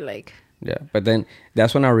prices are like. Yeah, but then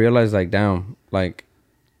that's when I realized, like, damn, like,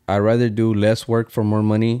 I'd rather do less work for more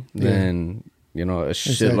money than, you know, a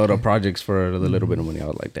shitload of projects for a little bit of money. I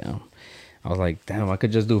was like, damn, I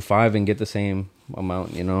could just do 5 and get the same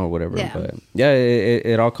amount, you know, or whatever. Yeah. But yeah,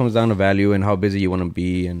 it all comes down to value and how busy you want to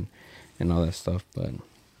be and all that stuff. But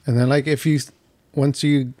and then, like, once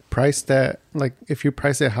you price that, like, if you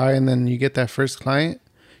price it high and then you get that first client,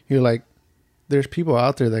 you're like, there's people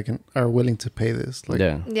out there that are willing to pay this. Like,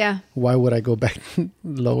 yeah. Why would I go back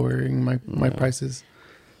lowering my prices?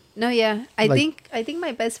 No, yeah. I think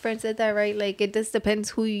my best friend said that, right? Like, it just depends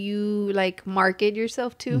who you like market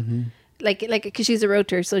yourself to. Mm-hmm. Like, because she's a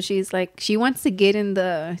realtor, so she's like, she wants to get in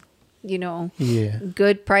the, you know,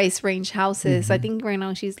 good price range houses. I think right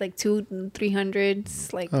now she's like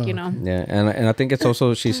 200-300s, like, you know. Yeah, and I think it's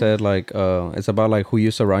also, she said, like, it's about like who you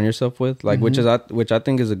surround yourself with, like, which I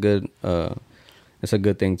think is a good it's a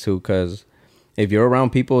good thing too, because if you're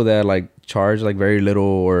around people that like charge like very little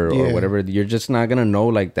or whatever, you're just not gonna know,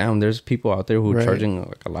 like, damn, there's people out there who are charging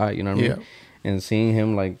like a lot, you know what I mean? And seeing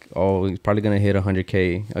him like, oh, he's probably gonna hit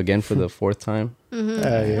 100K again for the 4th time.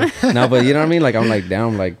 No, but you know what I mean? Like, I'm like,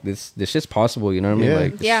 damn, like this shit's possible, you know what I mean?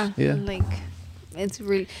 Like, like, it's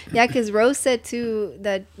really, because Rose said too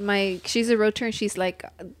that she's a realtor, and she's like,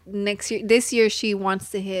 this year she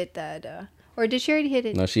wants to hit that. Or did she already hit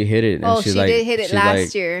it? No, she hit it. And she did hit it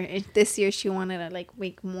last year. And this year she wanted to like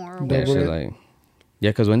make more. Yeah, she's like,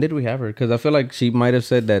 because when did we have her? Because I feel like she might have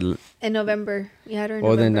said that in November. We had her in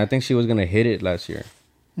November. Then I think she was gonna hit it last year.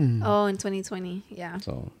 Oh, in 2020, yeah.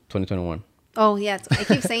 So 2021. Oh yeah, I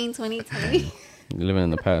keep saying 2020. You're living in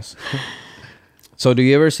the past. So do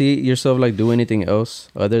you ever see yourself like do anything else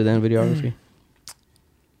other than videography?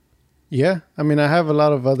 Yeah, I mean, I have a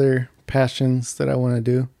lot of other passions that I want to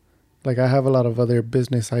do. Like, I have a lot of other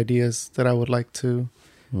business ideas that I would like to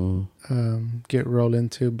get roll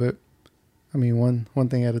into, but I mean, one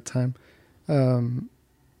thing at a time. I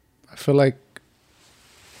feel like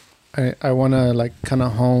I want to like kind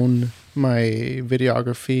of hone my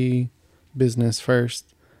videography business first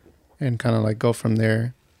and kind of like go from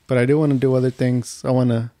there. But I do want to do other things. I want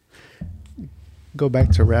to go back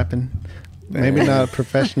to rapping. Maybe not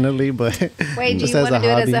professionally, but wait, do you want to do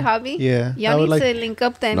it as a hobby? Yeah, y'all need to link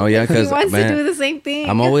up then. No, yeah, because he wants to do the same thing.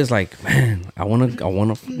 I'm always like, man, I want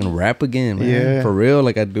to fucking rap again, man. Yeah, for real,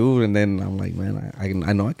 like I do, and then I'm like, man,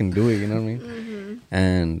 I know I can do it. You know what I mean?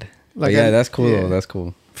 And like, that's cool. Yeah. That's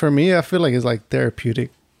cool. For me, I feel like it's like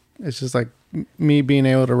therapeutic. It's just like me being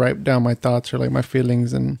able to write down my thoughts or like my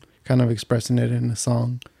feelings and kind of expressing it in a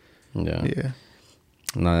song. Yeah.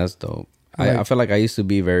 No, that's dope. I feel like I used to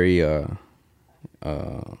be very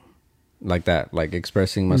like that, like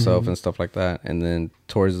expressing myself and stuff like that, and then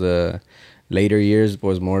towards the later years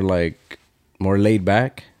was more laid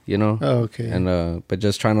back, you know. Oh, okay. And but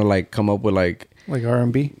just trying to like come up with like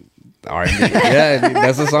R&B. Yeah,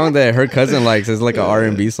 that's a song that her cousin likes. It's like an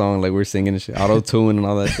R&B song, like we're singing and shit, auto-tune and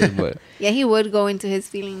all that shit. But yeah, he would go into his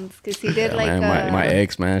feelings because he did like man, my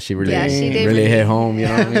ex, man, she really hit home, you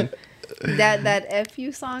know what I mean? that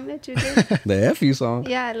FU song that you did. The FU song.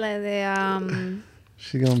 Yeah, like the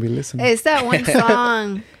she's gonna be listening. It's that one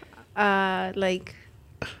song.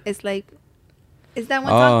 It's that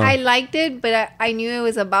one song. I liked it, but I knew it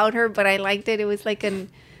was about her. But I liked it. It was like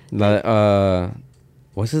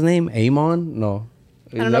what's his name? Amon? No.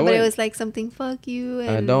 I don't know, but it was like something, fuck you. And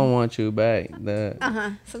I don't want you back.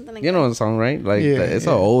 Something like you know the song, right? Like, it's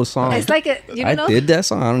an old song. It's like I did that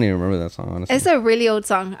song. I don't even remember that song, honestly. It's a really old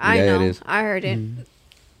song. I know. It is. I heard it.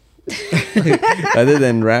 Other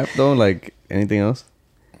than rap, though, like anything else?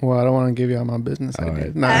 Well, I don't want to give you all my business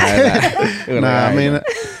ideas. Nah, I mean,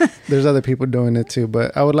 there's other people doing it too,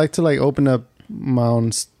 but I would like to like open up my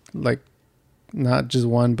own, like, not just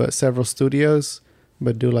one, but several studios.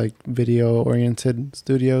 But do like video oriented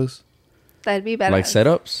studios. That'd be better. Like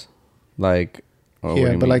setups? Like Or what do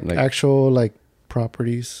Yeah, you but mean? like actual like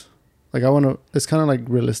properties. Like I want to. It's kind of like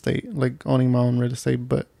real estate, like owning my own real estate,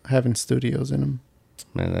 but having studios in them.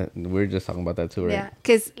 Man, we're just talking about that too, right? Yeah,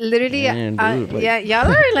 because literally, Man, dude, like- yeah,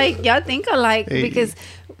 y'all are like, y'all think alike Hey. because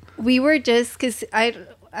we were just, because I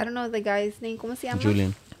don't know the guy's name. ¿Cómo se llama?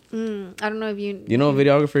 Julian. I don't know if you... You know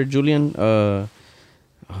videographer Julian?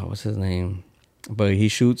 What's his name? But he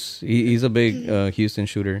shoots. He's a big Houston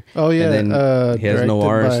shooter. Oh yeah, And then he has directed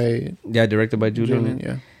Noirs. by Yeah, directed by Julian.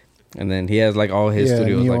 Yeah, And then he has like all his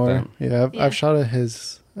studios like Noir. that. Yeah, Yeah. I've shot at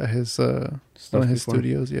his one of his before.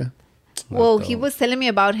 studios. Yeah. Well, That's he dope. was telling me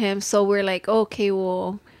about him, so we're like, okay,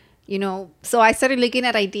 well, you know, so I started looking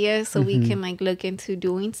at ideas so we can like look into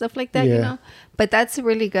doing stuff like that, you Yeah. know. But that's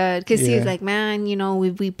really good because he was Yeah. like, man, you know,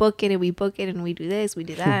 we book it and we do this, we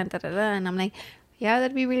do that, and da da da. And I'm like, yeah,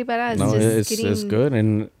 that'd be really badass. No, Just it's good,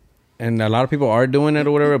 and a lot of people are doing it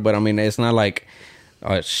or whatever. But I mean, it's not like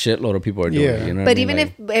a shitload of people are doing it. Yeah. You know. But what I mean? even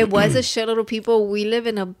if it was a shitload of people, we live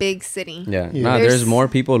in a big city. yeah, Yeah. nah, There's- there's more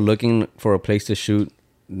people looking for a place to shoot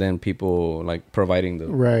than people like providing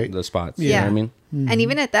the spots. You know Yeah. what I mean? And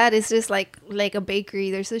even at that, it's just like a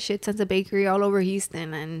bakery. There's a shit tons of bakery all over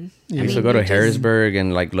Houston, and You I used to mean, go to we just- Harrisburg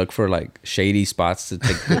and like look for like shady spots to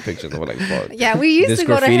take good pictures. We're like, fuck. Yeah, we used This to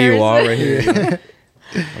go to graffiti wall Harrisburg. right here. You know?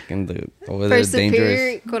 Fucking over For there,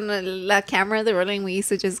 Superior, dangerous. con la camera de rolling, we used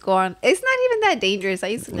to just go on. It's not even that dangerous. I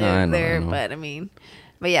used to live I know, there, I know.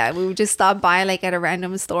 but yeah, we would just stop by like at a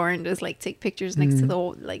random store and just like take pictures next to the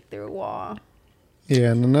like their wall.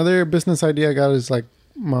 Yeah, and another business idea I got is like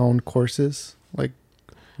my own courses. Like,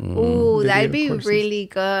 Ooh, Video that'd be courses. really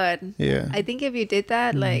good. yeah, I think if you did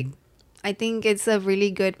that, like, I think it's a really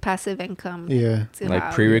good passive income. yeah, to Like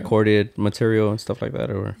have. pre-recorded material and stuff like that,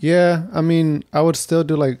 or yeah. I mean, I would still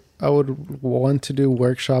do like I would want to do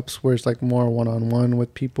workshops where it's like more one-on-one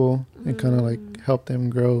with people and kind of like help them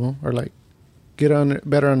grow or like get on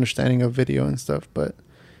better understanding of video and stuff. But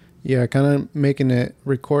yeah, kind of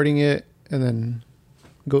recording it, and then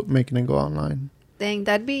making it go online. Dang,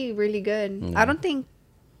 that'd be really good. I don't think.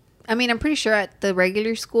 I mean, I'm pretty sure at the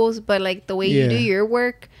regular schools, but like the way you do Yeah. your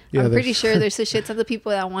work, Yeah, I'm pretty there's- sure there's a shit ton of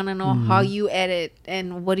people that want to know how you edit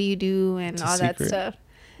and what do you do and It's a all that secret. stuff.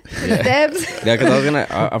 Steps. yeah, because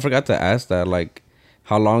I forgot to ask that, like,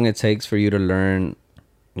 how long it takes for you to learn,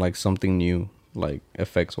 like, something new, like,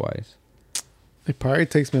 effects wise. It probably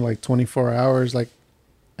takes me like 24 hours, like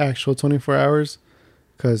actual 24 hours.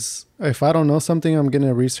 Because if I don't know something, I'm going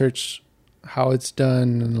to research how it's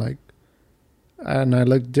done and I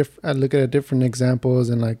look at different examples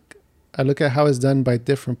and like I look at how it's done by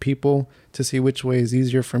different people to see which way is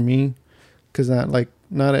easier for me. Because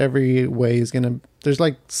not every way is going to, there's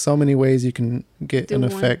like so many ways you can get Do an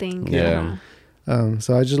one effect. thing. Yeah.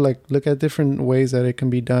 So I just like look at different ways that it can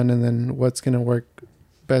be done and then what's going to work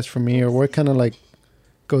best for me or what kind of like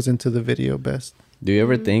goes into the video best. Do you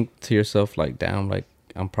ever think to yourself, like, damn, like,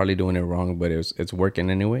 I'm probably doing it wrong, but it's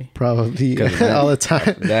working anyway? Probably 'Cause that- all the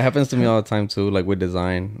time. That happens to me all the time, too, like, with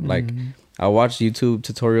design. Like, I watch YouTube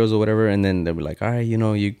tutorials or whatever, and then they'll be like, all right, you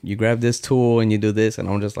know, you grab this tool and you do this. And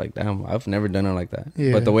I'm just like, damn, I've never done it like that.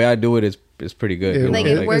 Yeah. But the way I do it is pretty good. Yeah, you know, Like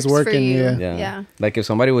It- it it's works for working, you. yeah. Yeah. Like, if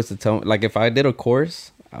somebody was to tell me, like, if I did a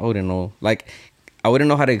course, I wouldn't know. Like, I wouldn't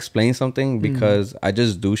know how to explain something because I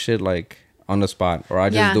just do shit, like, on the spot. Or I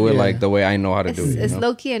just Yeah. do it, Yeah. like, the way I know how to do it. It's you know?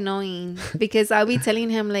 low-key annoying because I'll be telling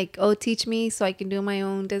him like, oh, teach me so I can do my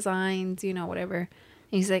own designs, you know, whatever.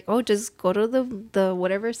 And he's like, oh, just go to the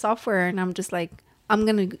whatever software. And I'm just like, all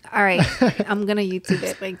right, I'm gonna YouTube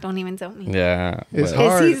it. Like, don't even tell me. Yeah. It's but-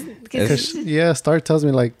 hard. Because Yeah, Star tells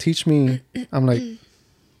me like, teach me. I'm like,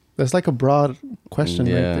 that's like a broad question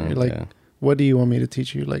right Yeah, there. Like, yeah. what do you want me to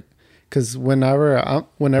teach you? Like, because whenever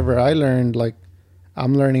I learned, like,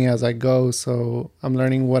 I'm learning as I go, so I'm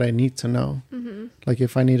learning what I need to know. Like,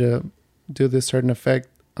 if I need to do this certain effect,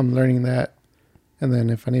 I'm learning that, and then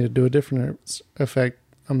if I need to do a different effect,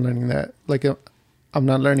 I'm learning that. Like, I'm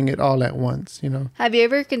not learning it all at once, you know. have you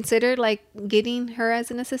ever considered like getting her as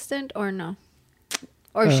an assistant or no?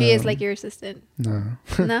 Or she is like your assistant? No,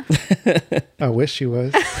 No. I wish she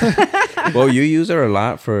was. Well, you use her a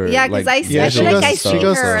lot for. Yeah, 'cause I Yeah, feel like I she see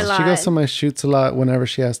goes, her a She lot. goes to my shoots a lot whenever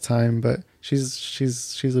she has time, but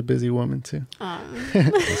she's a busy woman too.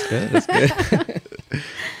 That's good. That's good.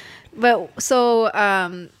 But so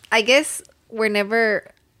I guess we're never,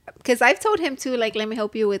 because I've told him to like, let me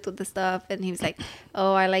help you with the stuff, and he was like,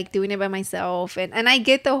 oh, I like doing it by myself, and I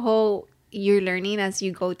get the whole you're learning as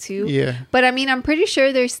you go too. Yeah. But I mean, I'm pretty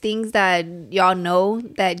sure there's things that y'all know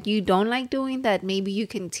that you don't like doing that maybe you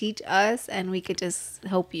can teach us, and we could just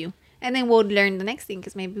help you, and then we'll learn the next thing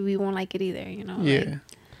because maybe we won't like it either. You know? Yeah.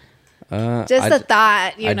 Just a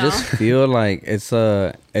thought, you know. I just feel like it's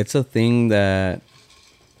a thing that,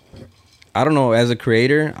 I don't know, as a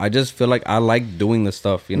creator, I just feel like I like doing the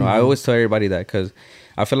stuff. You know, I always tell everybody that, because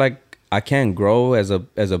I feel like I can't grow as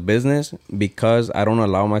a business because I don't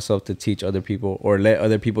allow myself to teach other people or let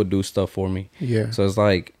other people do stuff for me. Yeah. So it's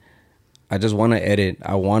like, I just want to edit.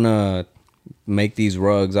 I want to make these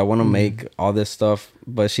rugs. I want to make all this stuff.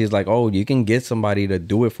 But she's like, oh, you can get somebody to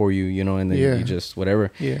do it for you, you know, and then you just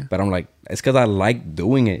whatever. Yeah. But I'm like, it's because I like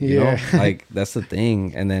doing it, you know? Like, that's the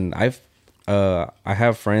thing. And then I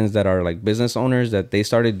have friends that are like business owners that they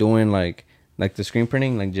started doing like the screen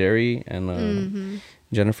printing, like Jerry and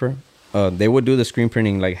Jennifer. They would do the screen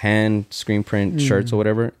printing, like hand screen print shirts or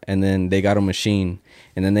whatever, and then they got a machine,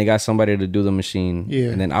 and then they got somebody to do the machine,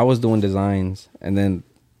 and then I was doing designs, and then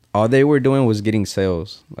all they were doing was getting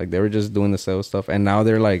sales. Like, they were just doing the sales stuff, and now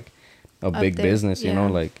they're like a big business, you know,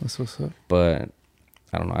 like. That's what's up. But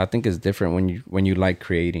I don't know. I think it's different when you like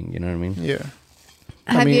creating. You know what I mean? Yeah.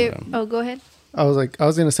 Have you? Oh, go ahead. I was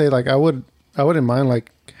gonna say, like, I wouldn't mind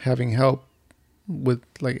like having help with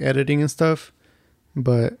like editing and stuff,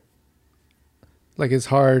 but like, it's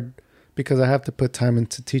hard because I have to put time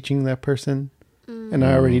into teaching that person, and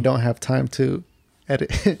I already don't have time to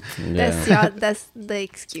edit. That's the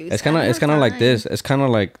excuse. It's kind of like this. It's kind of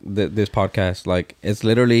like this podcast. Like, it's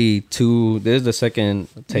literally this is the second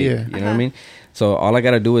take. You know what I mean? So all I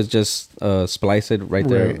gotta do is just splice it right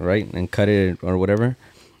there, right, and cut it or whatever.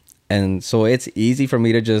 And so it's easy for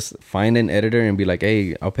me to just find an editor and be like,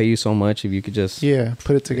 hey, I'll pay you so much if you could just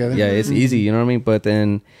put it together. Yeah, it's easy. You know what I mean? But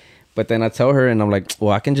then I tell her, and I'm like,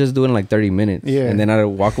 well, I can just do it in like 30 minutes. Yeah. And then I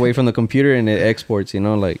walk away from the computer and it exports, you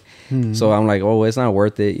know, like, so I'm like, oh, it's not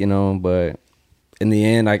worth it, you know, but in the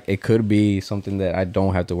end, it could be something that I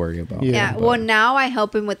don't have to worry about. Yeah. Well, now I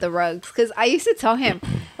help him with the rugs, because I used to tell him,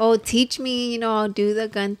 oh, teach me, you know, I'll do the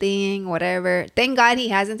gun thing, whatever. Thank God he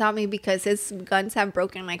hasn't taught me, because his guns have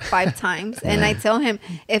broken like 5 times. And I tell him,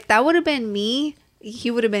 if that would have been me,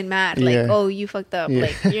 he would have been mad, like, oh, you fucked up,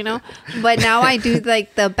 like, you know. But now I do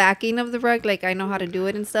like the backing of the rug, like, I know how to do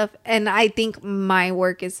it and stuff, and I think my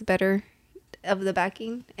work is better of the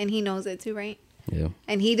backing, and he knows it too, right? Yeah.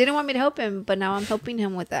 And he didn't want me to help him, but now I'm helping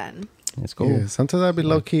him with that. It's cool. Yeah, sometimes I'd be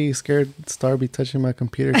low-key scared Star be touching my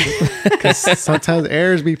computer, because sometimes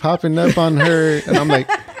errors be popping up on her, and I'm like,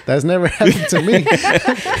 that's never happened to me.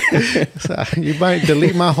 So you might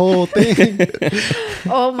delete my whole thing.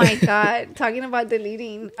 Oh my God. Talking about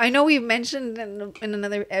deleting. I know we've mentioned in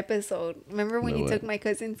another episode. Remember when you took my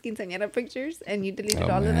cousin's quinceañera pictures and you deleted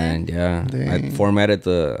all of them? Yeah. Dang. I formatted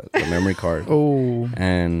the memory card. Oh.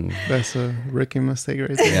 And that's a rookie mistake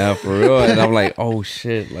right there. Yeah, for real. And I'm like, oh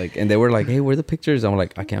shit. Like, and they were like, hey, where are the pictures? I'm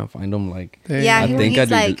like, I can't find them. Like, yeah, I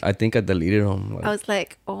think I deleted them. Like, I was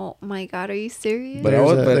like, oh my God, are you serious? But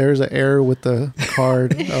there's an error with the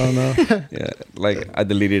card. I don't know. Yeah, like, I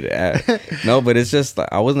deleted it. No, but it's just,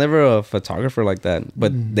 I was never a photographer like that.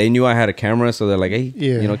 But they knew I had a camera, so they're like, hey,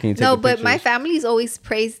 you know, can you take No, the but pictures? my family's always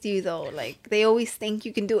praised you though. Like, they always think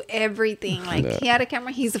you can do everything. Like, he had a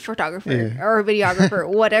camera, he's a photographer or a videographer,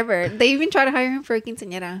 whatever. They even tried to hire him for a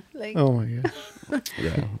quinceañera. Like, oh my God.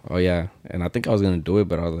 Yeah. Oh yeah. And I think I was gonna do it,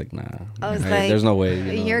 but I was like, nah. I was like, there's no way. You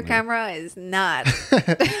know, your camera is not.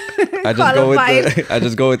 I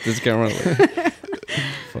just go with this camera. Like,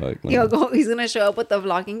 fuck. No. He's gonna show up with the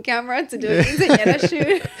vlogging camera to do a quinceañera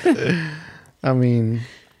shoot. I mean,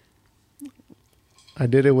 I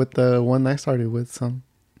did it with the one I started with. Some.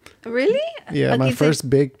 Really? Yeah, my first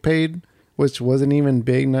big paid, which wasn't even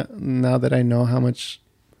big. Now that I know how much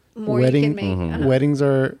more you can make. Weddings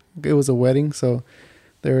are. It was a wedding, so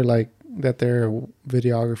they were like that. Their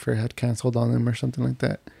videographer had canceled on them or something like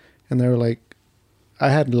that, and they were like, I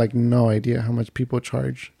had like no idea how much people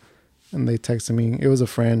charge, and they texted me. It was a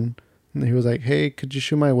friend, and he was like, "Hey, could you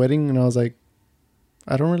shoot my wedding?" And I was like,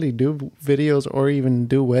 "I don't really do videos or even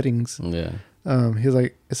do weddings." Yeah. He was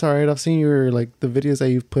like, "It's all right. I've seen your like the videos that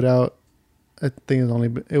you've put out. I think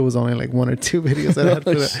it was only like 1 or 2 videos that I had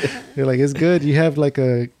put out." You're like, "It's good. You have like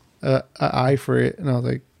a eye for it." And I was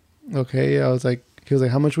like, "Okay." I was like, he was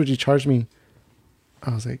like, "How much would you charge me?"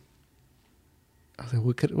 I was like,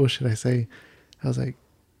 what should I say? I was like,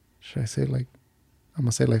 should I say like, I'm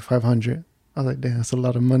gonna say like 500. I was like, damn, that's a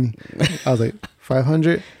lot of money. I was like,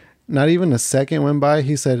 500. Not even a second went by.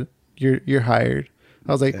 He said, you're hired.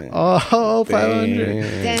 I was like, oh, 500.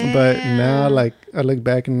 Damn. But now, like, I look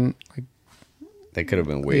back and like, they could have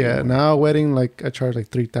been way more. Now a wedding, like, I charge like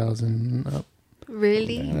 3,000 up.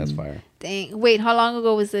 Really? Damn, that's fire. Dang. Wait, how long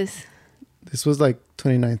ago was this? This was like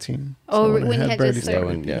 2019. Oh, so when you had just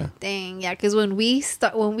started. Yeah. Dang, yeah. Because when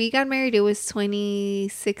we got married, it was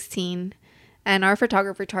 2016, and our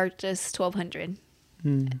photographer charged us $1,200.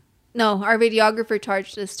 Mm. No, our videographer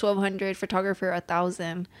charged us $1,200. Photographer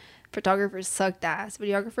 $1,000. Photographer sucked ass.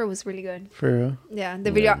 Videographer was really good. For real. Yeah, the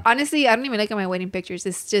video. Honestly, I don't even look at my wedding pictures.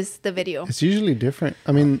 It's just the video. It's usually different.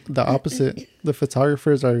 I mean, the opposite. The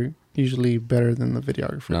photographers are usually better than the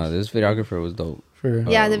videographers. No, this videographer was dope. For real.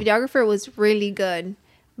 Yeah, the videographer was really good,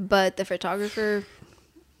 but the photographer.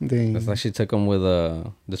 Dang. It's like she took him with a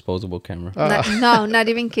disposable camera. Not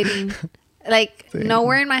even kidding. Like, Dang.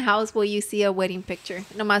 nowhere in my house will you see a wedding picture.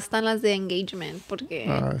 Nomás están las de engagement. Porque,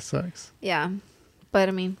 It sucks. yeah. But,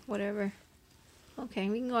 I mean, whatever. Okay,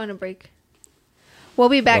 we can go on a break. We'll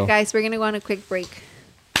be back, Well. guys. We're going to go on a quick break.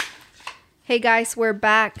 Hey, guys, we're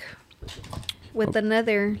back with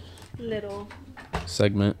another little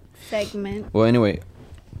Segment. segment. Well, anyway,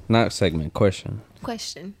 not segment, question.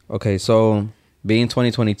 Question. Okay, so being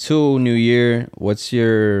 2022, new year, what's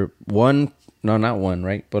your one? No, not one,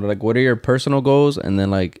 right? But like, what are your personal goals and then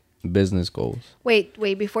like business goals Wait,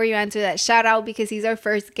 before you answer that, shout out because he's our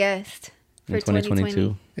first guest for in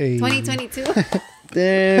 2022? Hey. 2022.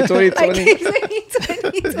 Damn, Like 2020. he's saying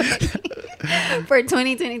 2020. For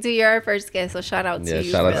 2022, you're our first guest, so shout out to Yeah,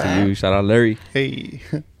 you. shout for out to that. you. Shout out Larry. Hey.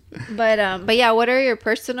 But yeah, what are your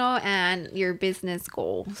personal and your business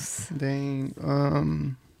goals? Dang.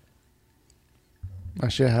 I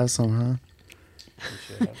should have some,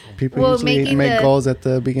 huh? People Well, usually making make the- goals at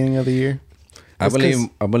the beginning of the year. I That's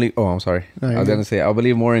 'cause- believe. Oh, I'm sorry. No, I you're was good. gonna say I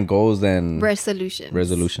believe more in goals than Resolutions.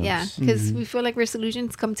 Resolutions. Yeah, because we feel like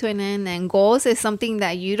resolutions come to an end, and goals is something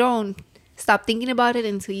that you don't stop thinking about it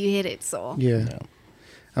until you hit it. So Yeah. Yeah.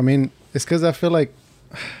 I mean, it's because I feel like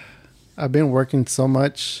I've been working so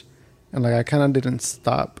much and like I kind of didn't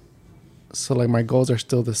stop. So like my goals are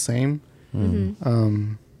still the same.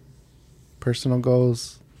 Personal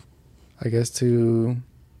goals, I guess, to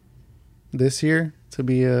this year to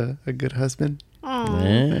be a good husband. Aw.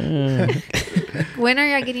 Yeah. When are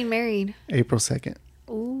y'all getting married? April 2nd.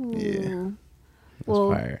 Ooh. Yeah.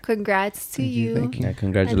 Well, fire. congrats to Thank you, you. thank you. Yeah, And to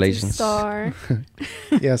congratulations. Star.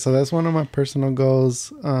 Yeah, so that's one of my personal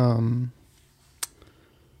goals.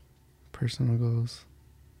 Personal goals.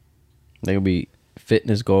 There could be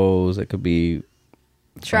fitness goals. It could be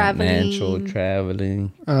financial,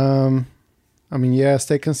 Traveling. traveling. I mean, yeah,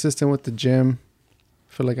 stay consistent with the gym.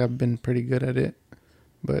 I feel like I've been pretty good at it,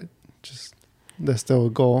 but just that's still a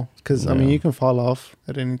goal. Because I mean, Yeah. you can fall off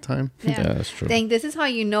at any time. Yeah. Yeah, that's true. Dang, this is how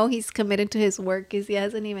you know he's committed to his work, because he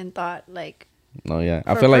hasn't even thought like No, yeah.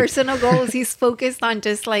 I for feel like personal goals. He's focused on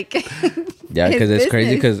just like yeah, his because it's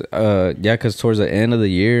crazy. business. Because towards the end of the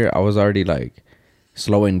year, I was already like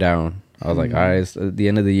slowing down. I was like, all right, it's at the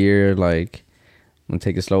end of the year, like I'm gonna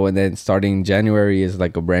take it slow, and then starting January is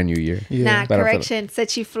like a brand new year. Yeah. Nah, But I feel- correction,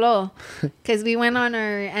 Sechiflo. Because we went on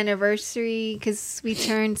our anniversary because we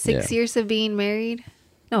turned 6 Yeah. years of being married.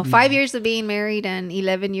 No, 5 years of being married and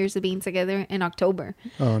 11 years of being together in October.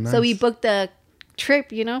 Oh, nice. So we booked a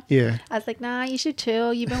trip, you know? Yeah. I was like, nah, you should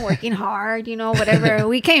chill. You've been working hard, you know, whatever.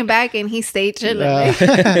 We came back and he stayed chilling.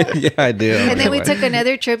 Yeah, I do. And then we took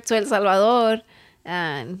another trip to El Salvador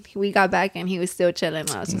and we got back and he was still chilling.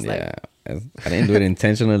 I was just like, Yeah, I didn't do it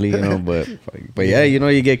intentionally, you know, but yeah, you know,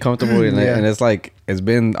 you get comfortable, and, Yeah. and it's like it's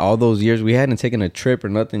been all those years we hadn't taken a trip or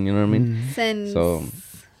nothing, you know what I mean? since, So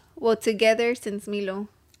well, together since Milo.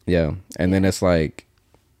 yeah, and then it's like,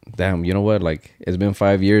 damn, you know what? Like it's been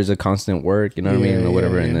 5 years of constant work, you know what I Yeah, mean, or yeah,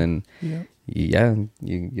 whatever, yeah. and then Yeah.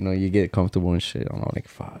 you know, you get comfortable and shit. I'm like,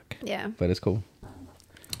 fuck, Yeah. but it's cool.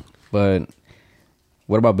 But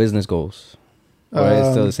what about business goals? Or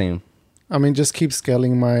it's still the same? I mean, just keep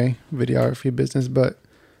scaling my videography business, but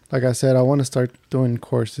like I said, I want to start doing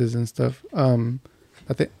courses and stuff.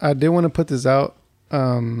 I think I did want to put this out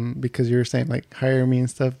because you were saying like hire me and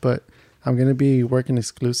stuff, but I'm gonna be working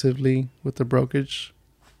exclusively with the brokerage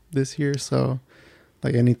this year, so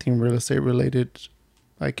like anything real estate related,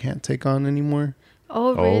 I can't take on anymore.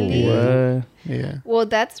 Oh, really? Oh, what? Yeah. Well,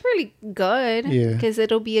 that's really good. Yeah. Because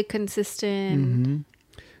it'll be a consistent. hmm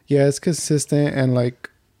Yeah, it's consistent, and like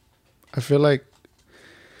I feel like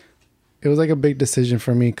it was like a big decision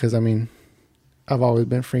for me because I mean I've always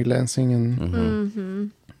been freelancing and Mm-hmm.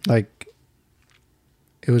 like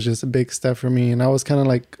it was just a big step for me, and I was kind of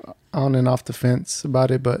like on and off the fence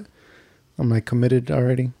about it, but I'm like committed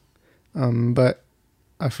already. But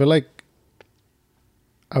I feel like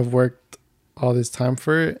I've worked all this time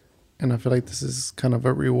for it, and I feel like this is kind of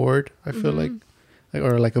a reward. I feel like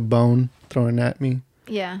or like a bone thrown at me.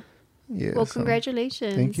 Yeah. Yeah. Well, so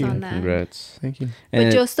congratulations thank you. on that. Congrats. Thank you. But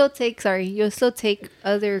And you'll still take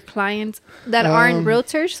other clients that aren't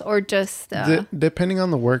realtors, or just Depending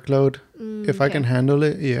on the workload, if I can okay. handle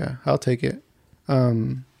it, yeah, I'll take it.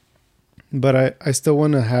 But I still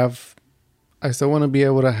want to be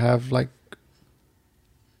able to have like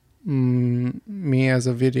me as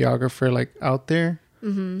a videographer like out there.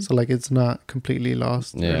 So like it's not completely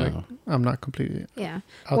lost. Yeah. Or, like I'm not completely. Yeah.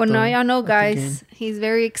 Well, now y'all know, guys, he's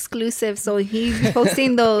very exclusive. So he's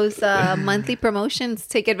posting those monthly promotions.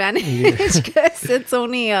 Take advantage because it's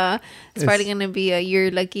only it's probably gonna be you're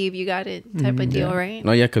lucky if you got it type of deal, right?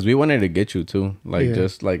 No, yeah, because we wanted to get you too, like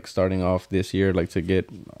just like starting off this year, like to get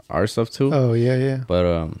our stuff too. Oh yeah.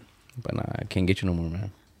 But nah, I can't get you no more, man.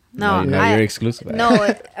 No, now you're exclusive. No,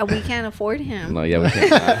 we can't afford him. No, yeah, we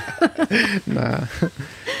can't. Nah.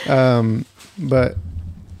 But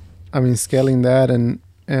I mean, scaling that and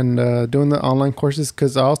doing the online courses,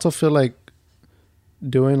 because I also feel like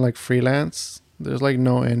doing like freelance, there's like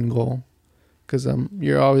no end goal, because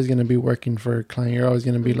you're always gonna be working for a client. You're always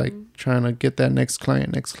gonna be like trying to get that next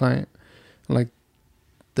client. Like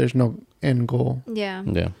there's no end goal. Yeah.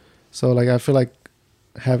 Yeah. So like I feel like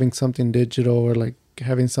having something digital or like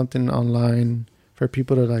having something online for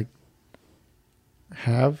people to like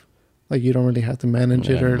have, like you don't really have to manage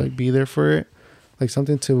it or like be there for it, like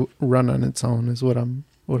something to run on its own is what I'm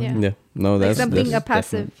yeah. No, that's like something that's a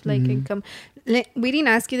passive like income. We didn't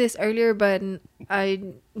ask you this earlier, but I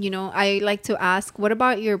like to ask, what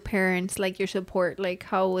about your parents, like your support, like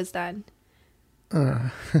how was that?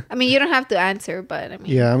 I mean, you don't have to answer, but I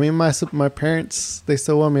mean, yeah, I mean my parents, they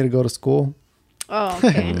still want me to go to school. Oh,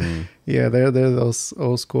 okay. Yeah, they're those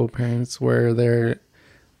old school parents where they're,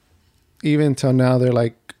 even till now, they're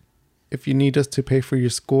like, if you need us to pay for your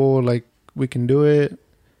school, like we can do it.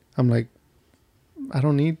 I'm like, I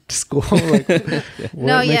don't need school. Like,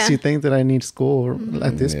 what makes you think that I need school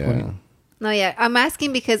at this point? No, yeah. I'm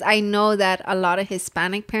asking because I know that a lot of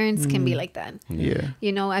Hispanic parents can be like that. Yeah.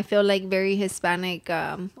 You know, I feel like very Hispanic,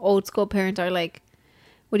 old school parents are like,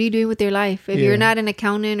 what are you doing with your life? If you're not an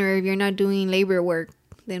accountant or if you're not doing labor work,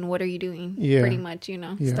 then what are you doing? Yeah. Pretty much,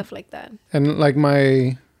 stuff like that. And like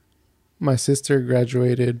my sister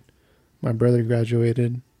graduated, my brother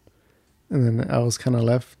graduated, and then I was kind of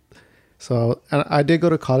left. So I did go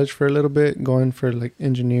to college for a little bit, going for like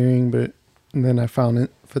engineering, and then I found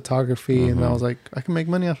photography, and I was like, I can make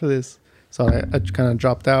money off of this. So I kind of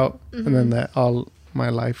dropped out, and then that all my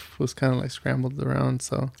life was kind of like scrambled around.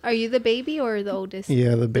 So are you the baby or the oldest?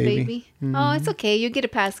 Yeah, the baby. Oh, it's okay. You get a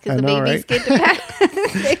pass because the babies get a pass.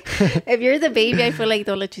 If you're the baby, I feel like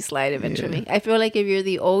they'll let you slide eventually. I feel like if you're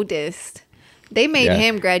the oldest, they made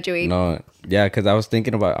him graduate. No, yeah, because I was just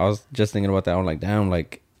thinking about that. I'm like, damn,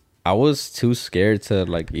 like I was too scared to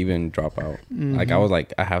like even drop out. Like I was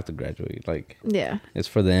like, I have to graduate. Like it's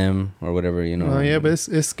for them or whatever, Oh yeah, but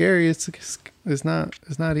it's scary. It's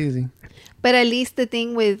not easy. But at least the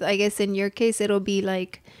thing with, I guess in your case, it'll be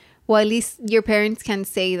like, well, at least your parents can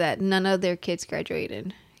say that none of their kids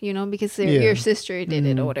graduated, because your sister did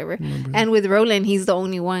it or whatever. And with Roland, he's the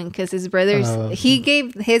only one because his brothers, he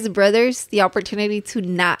gave his brothers the opportunity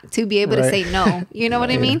to be able to say no. You know what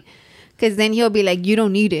I mean? Because then he'll be like, you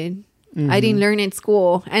don't need it. I didn't learn in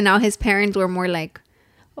school. And now his parents were more like,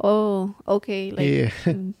 oh, okay. Like,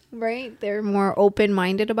 right? They're more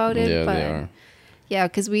open-minded about it. Yeah, but they are. Yeah,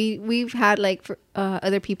 because we've had like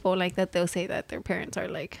other people like that. They'll say that their parents are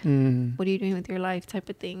like, "What are you doing with your life?" type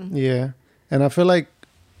of thing. Yeah, and I feel like,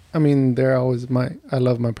 I mean, they're always I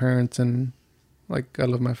love my parents and like I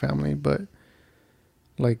love my family, but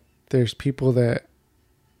like there's people that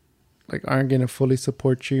like aren't gonna fully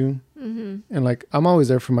support you, and like I'm always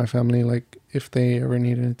there for my family. Like if they ever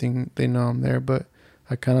need anything, they know I'm there. But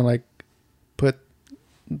I kind of like put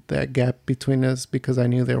that gap between us because I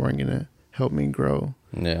knew they weren't gonna help me grow.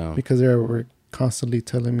 Yeah. Because they were constantly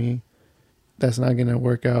telling me that's not going to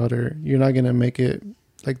work out, or you're not going to make it,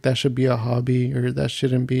 like that should be a hobby, or that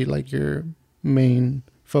shouldn't be like your main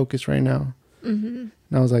focus right now. And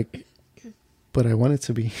I was like, but I want it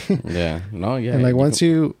to be. Yeah. No, yeah. And like once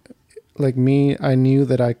you, like me, I knew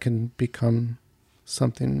that I can become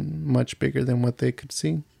something much bigger than what they could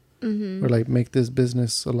see, or like make this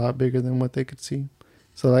business a lot bigger than what they could see.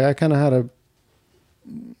 So like I kind of had to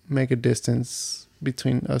make a distance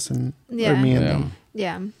between us and or me and them.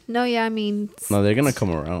 Yeah. No, yeah, I mean, no, they're gonna come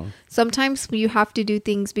around. Sometimes you have to do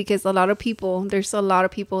things because there's a lot of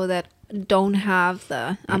people that don't have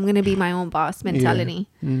the I'm gonna be my own boss mentality.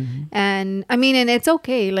 And I mean, and it's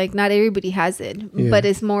okay, like not everybody has it, but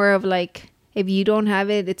it's more of like, if you don't have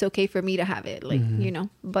it, it's okay for me to have it, like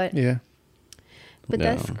but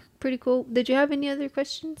that's pretty cool. Did you have any other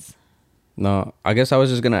questions? No, I guess I was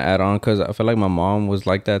just gonna add on because I feel like my mom was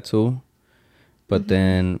like that too, but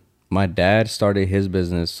then my dad started his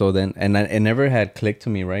business. So then, and it never had clicked to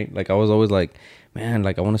me, right? Like I was always like, man,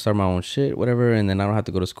 like I want to start my own shit, whatever, and then I don't have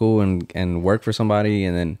to go to school and work for somebody,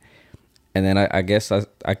 and then I guess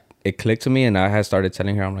it clicked to me, and I had started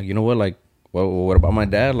telling her, I'm like, you know what, like, what about my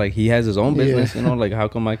dad? Like, he has his own business, you know, like, how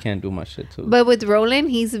come I can't do my shit too? But with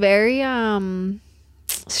Roland, he's very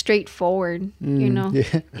straightforward, you know.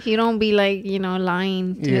 Yeah. He don't be like, you know,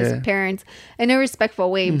 lying to his parents in a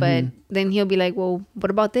respectful way, but then he'll be like, well,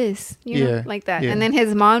 what about this, you know, like that. And then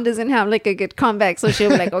his mom doesn't have like a good comeback, so she'll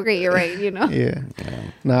be like, okay, you're right, you know.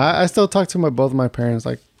 No, I still talk to both my parents.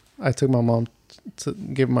 Like, I took my mom to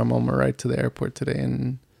give my mom a ride to the airport today,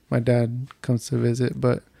 and my dad comes to visit.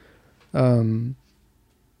 But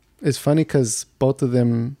it's funny because both of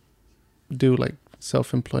them do like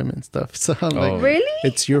self-employment stuff. So I'm like, really?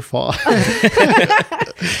 It's your fault.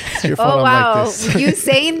 It's your fault. Oh, wow. I'm like this. You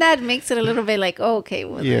saying that makes it a little bit like, oh, okay,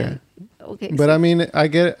 well, then, okay. But I mean, I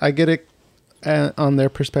get it on their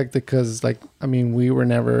perspective, because like, I mean, we were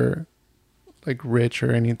never like rich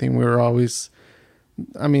or anything. We were always,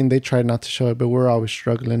 I mean, they tried not to show it, but we're always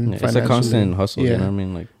struggling. It's a constant hustle. You know what I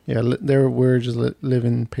mean? Like, we're just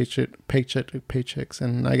living paycheck to paychecks,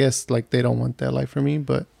 and I guess like they don't want that life for me.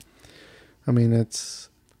 But I mean,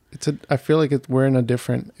 I feel like we're in a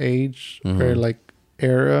different age or like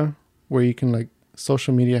era where you can, like,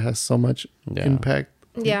 social media has so much impact.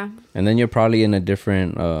 Yeah. And then you're probably in a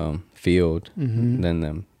different field than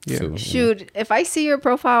them. Yeah. Too, Shoot, if I see your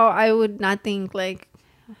profile, I would not think like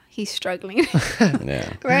he's struggling.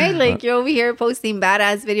 Yeah. Right? Like, you're over here posting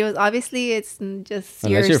badass videos. Obviously, it's just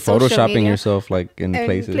unless you're photoshopping yourself like in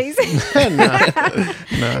places.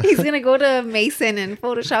 Nah. He's gonna go to Mason and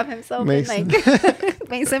Photoshop himself in like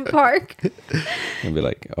Mason Park. And be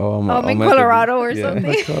like, oh, I'm in Colorado or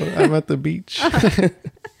something. I'm at the beach. All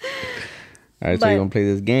right, so you're gonna play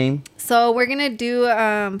this game. So we're gonna do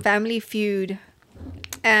Family Feud,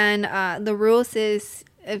 and the rules is,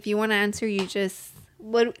 if you want to answer, you just,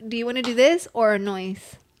 what do you want to do, this or a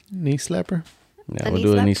noise? Knee slapper. Yeah, we'll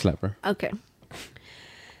do a knee slapper. Okay.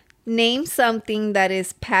 Name something that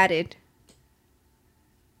is padded.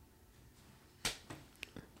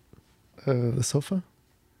 The sofa.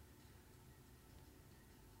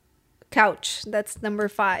 Couch. That's number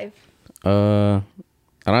 5. I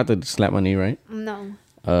don't have to slap my knee, right? No.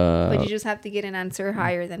 But you just have to get an answer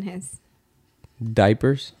higher than his.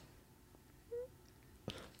 Diapers.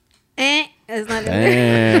 It's not in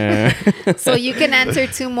there. So you can answer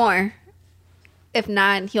 2 more. If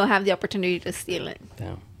not, he'll have the opportunity to steal it.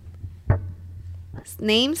 Damn.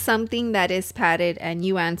 Name something that is padded, and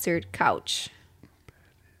you answered couch.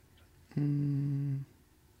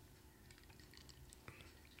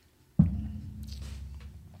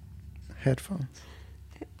 Headphones.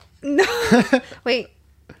 No. Wait.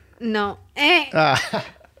 No.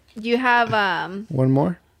 You have One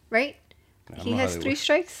more. right? He has 3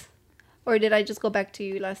 strikes? Or did I just go back to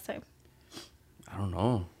you last time? I don't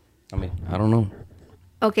know. I don't know.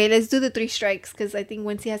 Okay, let's do the 3 strikes, because I think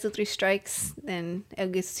once he has the 3 strikes, then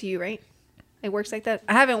it gets to you, right? It works like that.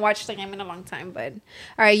 I haven't watched the game in a long time, but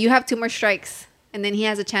all right, you have 2 more strikes, and then he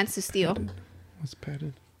has a chance to steal. What's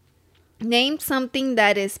padded? Name something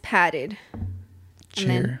that is padded.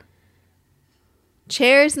 Chair.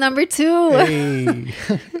 Chair's number 2. Hey.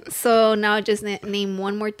 So now just name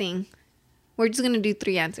one more thing. We're just gonna do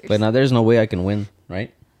 3 answers. But now there's no way I can win,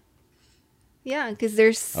 right? Yeah, because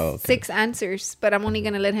there's 6 okay. answers, but I'm only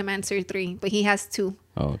gonna let him answer 3. But he has 2.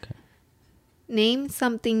 Oh, okay. Name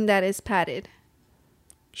something that is padded.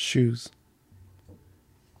 Shoes.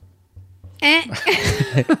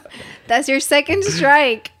 That's your second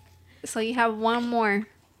strike. So you have 1 more.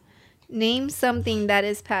 Name something that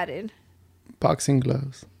is padded. Boxing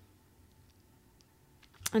gloves.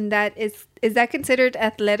 And that is that considered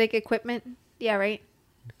athletic equipment? Yeah, right?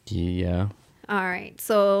 Yeah. All right.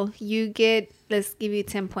 So you get, let's give you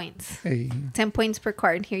 10 points. Hey. 10 points per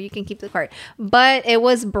card. Here, you can keep the card. But it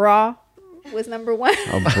was bra was number 1.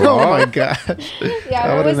 A bra? Oh my gosh.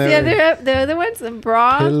 Yeah, what was the other ones? The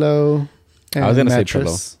bra, Pillow. And I was gonna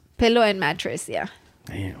mattress. say pillow, and mattress. Yeah.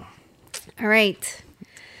 Damn. All right.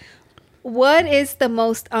 What is the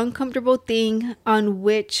most uncomfortable thing on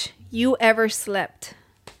which you ever slept?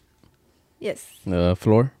 Yes.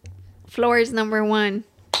 Floor. Floor is number 1.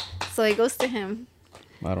 So it goes to him.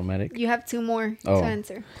 Automatic. You have 2 more to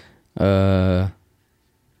answer.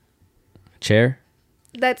 Chair.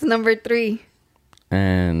 That's number 3.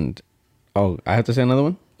 And I have to say another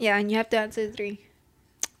one. Yeah, and you have to answer 3.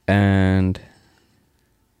 And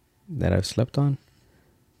that I've slept on.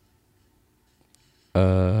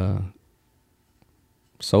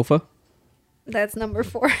 Sofa. That's number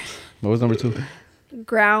 4. What was number 2?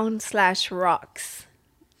 Ground/rocks.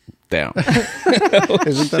 Damn.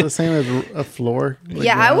 Isn't that the same as a floor? Like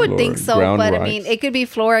yeah, I ground? would think so, Ground but rocks. I mean, it could be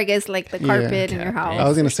floor. I guess like the carpet in your house. I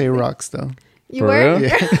was gonna say rocks though. You For were? real?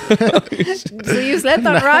 So you slept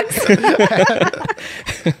on rocks?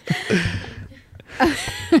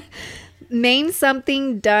 Name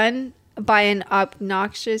something done by an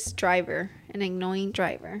obnoxious driver, an annoying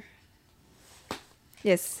driver.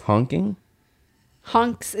 Yes. Honking?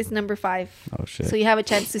 Honks is number 5. Oh, shit. So you have a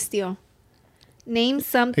chance to steal. Name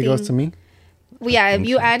something. It goes to me. Well, yeah, if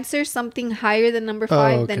you answer something higher than number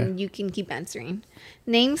 5, okay. then you can keep answering.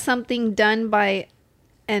 Name something done by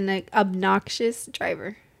an obnoxious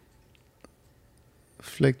driver.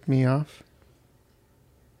 Flicked me off.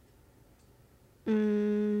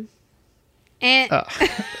 And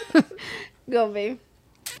go, babe.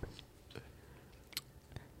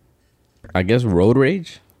 I guess road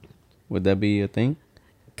rage? Would that be a thing?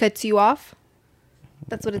 Cuts you off.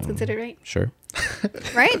 That's what it's considered, right? Sure.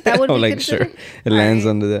 Right? That would be like, considered. sure. It lands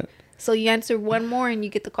Alright. under that. So you answer one more and you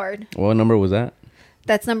get the card. What number was that?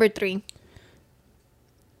 That's number 3.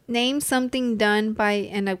 Name something done by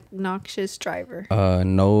an obnoxious driver.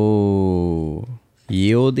 No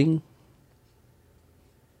yielding?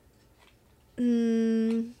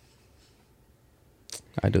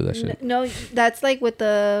 I do that shit. No, that's like with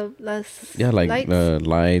the Yeah, like lights. the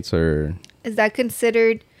lights or... Is that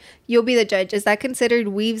considered? You'll be the judge. Is that considered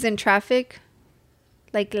weaves in traffic?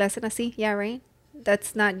 Like la hacen así? Yeah, right.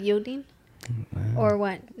 That's not yielding. Or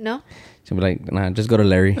what? No. She'll be like, nah, just go to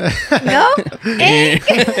Larry. No. Eh.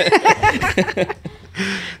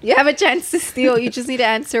 You have a chance to steal. You just need to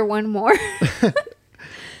answer one more.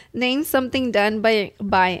 Name something done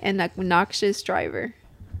by an obnoxious driver.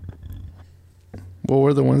 What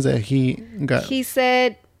were the ones that he got? He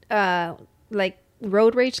said, like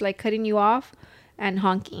road rage, like cutting you off, and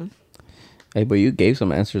honking. Hey, but you gave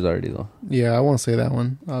some answers already, though. Yeah, I won't say that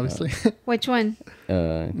one, obviously. Which one?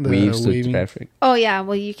 Weaves to weaving. traffic. Oh yeah,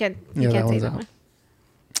 well you can't Yeah, that say one's that out. one.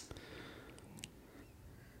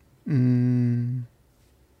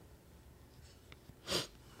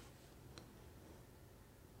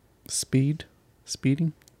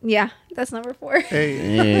 Speeding. Yeah, that's number 4.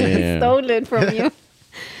 Hey, Yeah. Stolen from you.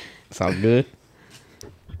 Sounds good.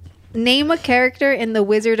 Name a character in The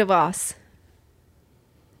Wizard of Oz.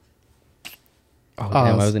 Oh, damn,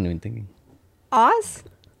 I Oz. wasn't even thinking. Oz?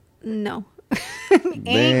 No.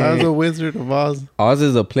 Damn. how's the Wizard of Oz? Oz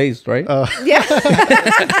is a place, right? Yeah.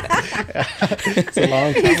 It's a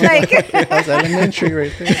long time. He's like, That's elementary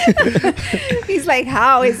right there. he's like,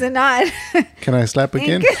 how is it not? Can I slap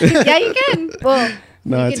again? Yeah, you can. Well,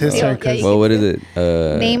 No, you it's can his steal. turn, 'cause- you Well, can what steal. is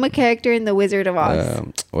it? Name a character in The Wizard of Oz.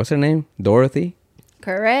 What's her name? Dorothy?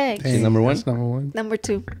 Correct. She's number 1? That's number 1. Number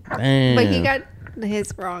 2. Damn. But he got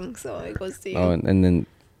his wrong, so it goes to you. Oh, and then,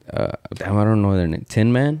 damn, I don't know their name.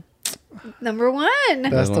 Tin Man? Number 1.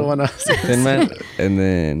 That's the one I was Tin Man? And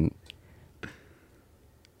then,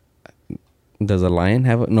 does a lion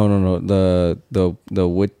have a... No.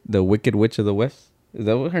 The Wicked Witch of the West? Is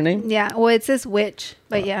that what her name? Yeah, well, it says witch,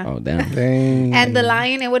 but yeah. Oh, damn. Dang. And the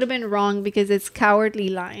lion, it would have been wrong because it's Cowardly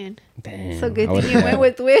Lion. Damn. So good I thing would've- you went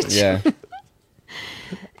with witch. Yeah.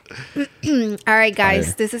 All right, guys,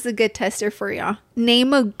 Alright. this is a good tester for y'all.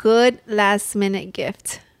 Name a good last minute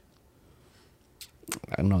gift.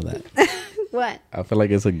 I know that. What? I feel like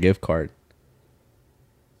it's a gift card.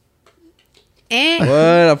 Eh. What?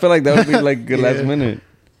 I feel like that would be like good last Yeah. minute.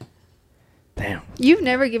 Damn. You've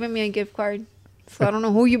never given me a gift card, so I don't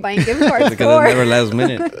know who you buying gift cards Because for. it's never last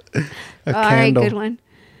minute. A All right, candle. good one.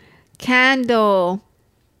 Candle.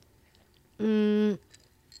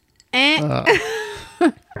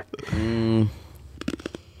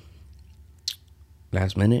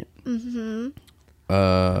 Last minute? Mm-hmm.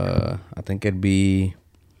 I think it'd be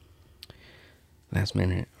last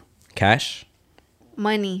minute. Cash?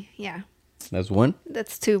 Money. Yeah, That's 1?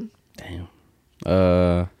 that's 2.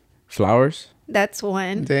 Damn. Flowers? That's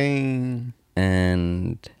 1. Dang.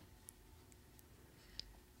 And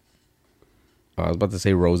I was about to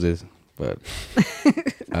say roses, but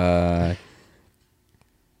a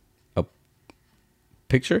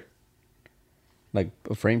picture, like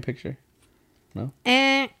a frame picture. No,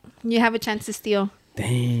 And you have a chance to steal.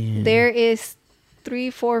 damn. There is 3,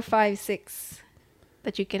 4, 5, 6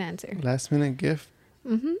 that you can answer. Last minute gift.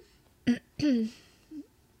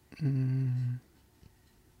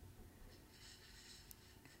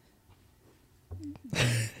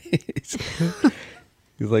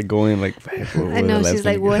 He's like going like. I know, she's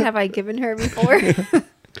like, what have I given her before?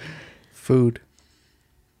 Food.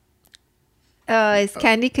 Is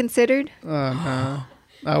candy considered? No.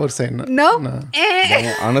 I would say no. No. No.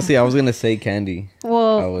 Eh. Honestly, I was gonna say candy. I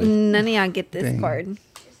Well, was- none of y'all get this Dang. card.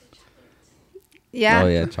 Yeah. Oh,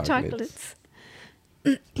 yeah, chocolates.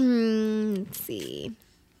 Let's see.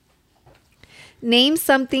 Name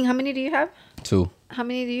something. How many do you have? 2. How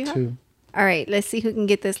many do you have? 2. All right. Let's see who can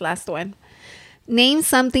get this last one. Name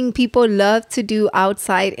something people love to do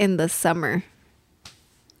outside in the summer.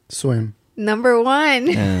 Swim. Number 1.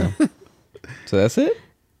 Yeah. So that's it?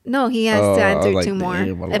 No, he has Oh, to I was answer like, 2 more.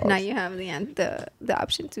 damn, I If not, lost. you have the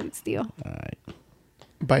option to steal. All right.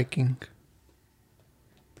 Biking.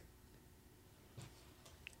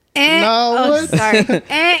 No, No, what? sorry.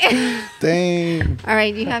 Dang. All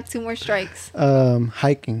right, you have 2 more strikes.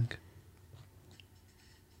 Hiking.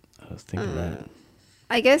 I was thinking that.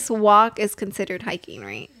 I guess walk is considered hiking,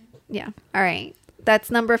 right? Yeah. All right. That's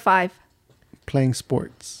number 5. Playing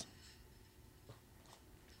sports.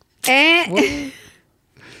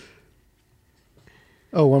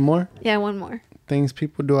 Oh, one more? Yeah, one more. Things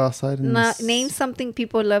people do outside in Name something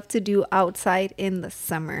people love to do outside in the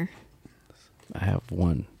summer. I have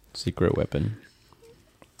 1 secret weapon.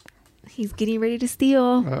 He's getting ready to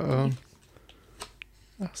steal. Uh-oh.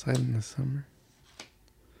 Outside in the summer.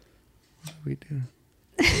 What do we do?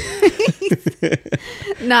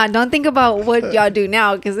 Nah, don't think about what y'all do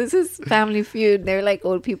now because this is Family Feud. They're like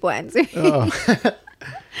old people answering. Oh.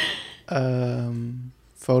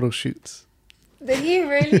 Photo shoots. Did he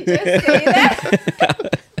really just say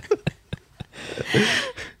that?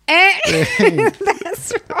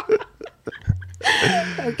 That's wrong.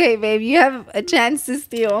 Okay, babe, you have a chance to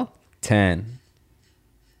steal. 10.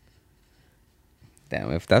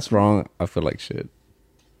 Damn, if that's wrong, I feel like shit.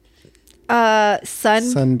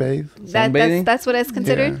 Sunbathe. Sunbathing? That's what it's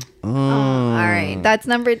considered. Yeah. Oh, all right, that's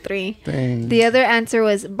number 3. Dang. The other answer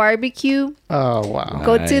was barbecue. Oh, wow.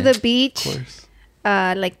 Go to the Of beach, course.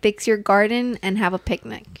 like fix your garden and have a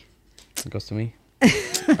picnic. It goes to me. All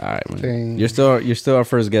right, man. Dang. You're still our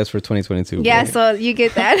first guest for 2022. Yeah, bro. so you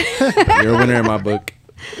get that. You're a winner in my book.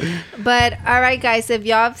 But all right, guys, if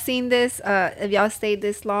y'all have seen this, if y'all stayed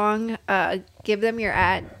this long, give them your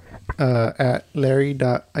ad. At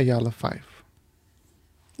Larry.Ayala5.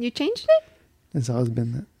 You changed it? It's always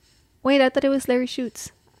been that. Wait, I thought it was Larry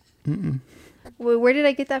Shoots. Where did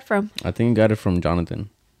I get that from? I think you got it from Jonathan.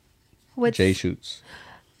 What's, Jay Shoots.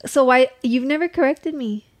 So why you've never corrected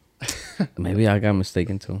me? Maybe I got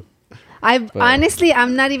mistaken too. Honestly,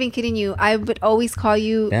 I'm not even kidding you. I would always call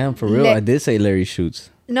you. Damn, for real. I did say Larry Shoots.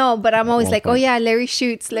 No, but I'm always one like, point. oh yeah, Larry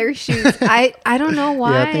Shoots, Larry Shoots. I don't know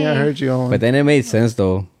why. Yeah, I think I heard you on. But then it made sense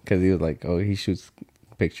though, because he was like, oh, he shoots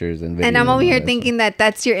pictures and videos. And I'm over all here that thinking that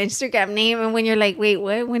that's your Instagram name, and when you're like, wait,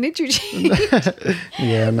 what? When did you change?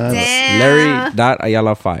 Yeah, no. Damn.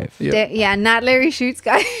 Larry.Ayala5. Yeah, not Larry Shoots,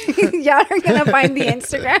 guys. Y'all are gonna find the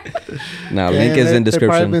Instagram. Now, Damn, link is in They've probably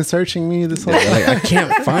description. been searching me this whole They're time. like, I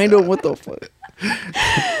can't find him. What the fuck?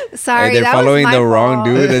 Sorry, Hey, they're that was following my the wrong fault.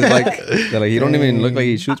 dude. It's like they're like, he don't even look like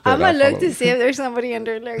he shoots. But I'm gonna I look follow to see if there's somebody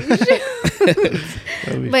under Larry Shoots. That'll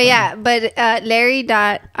be But fun. yeah,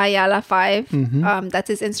 Larry.Ayala5. That's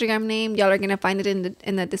his Instagram name. Y'all are gonna find it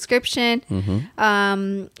in the description.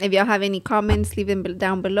 If y'all have any comments, leave them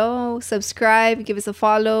down below. Subscribe, give us a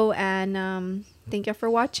follow, and thank y'all for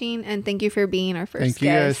watching, and thank you for being our first Thank you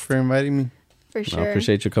guys guest. for inviting me. For I sure.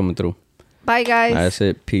 appreciate you coming through. Bye, guys. That's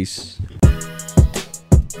it. Peace.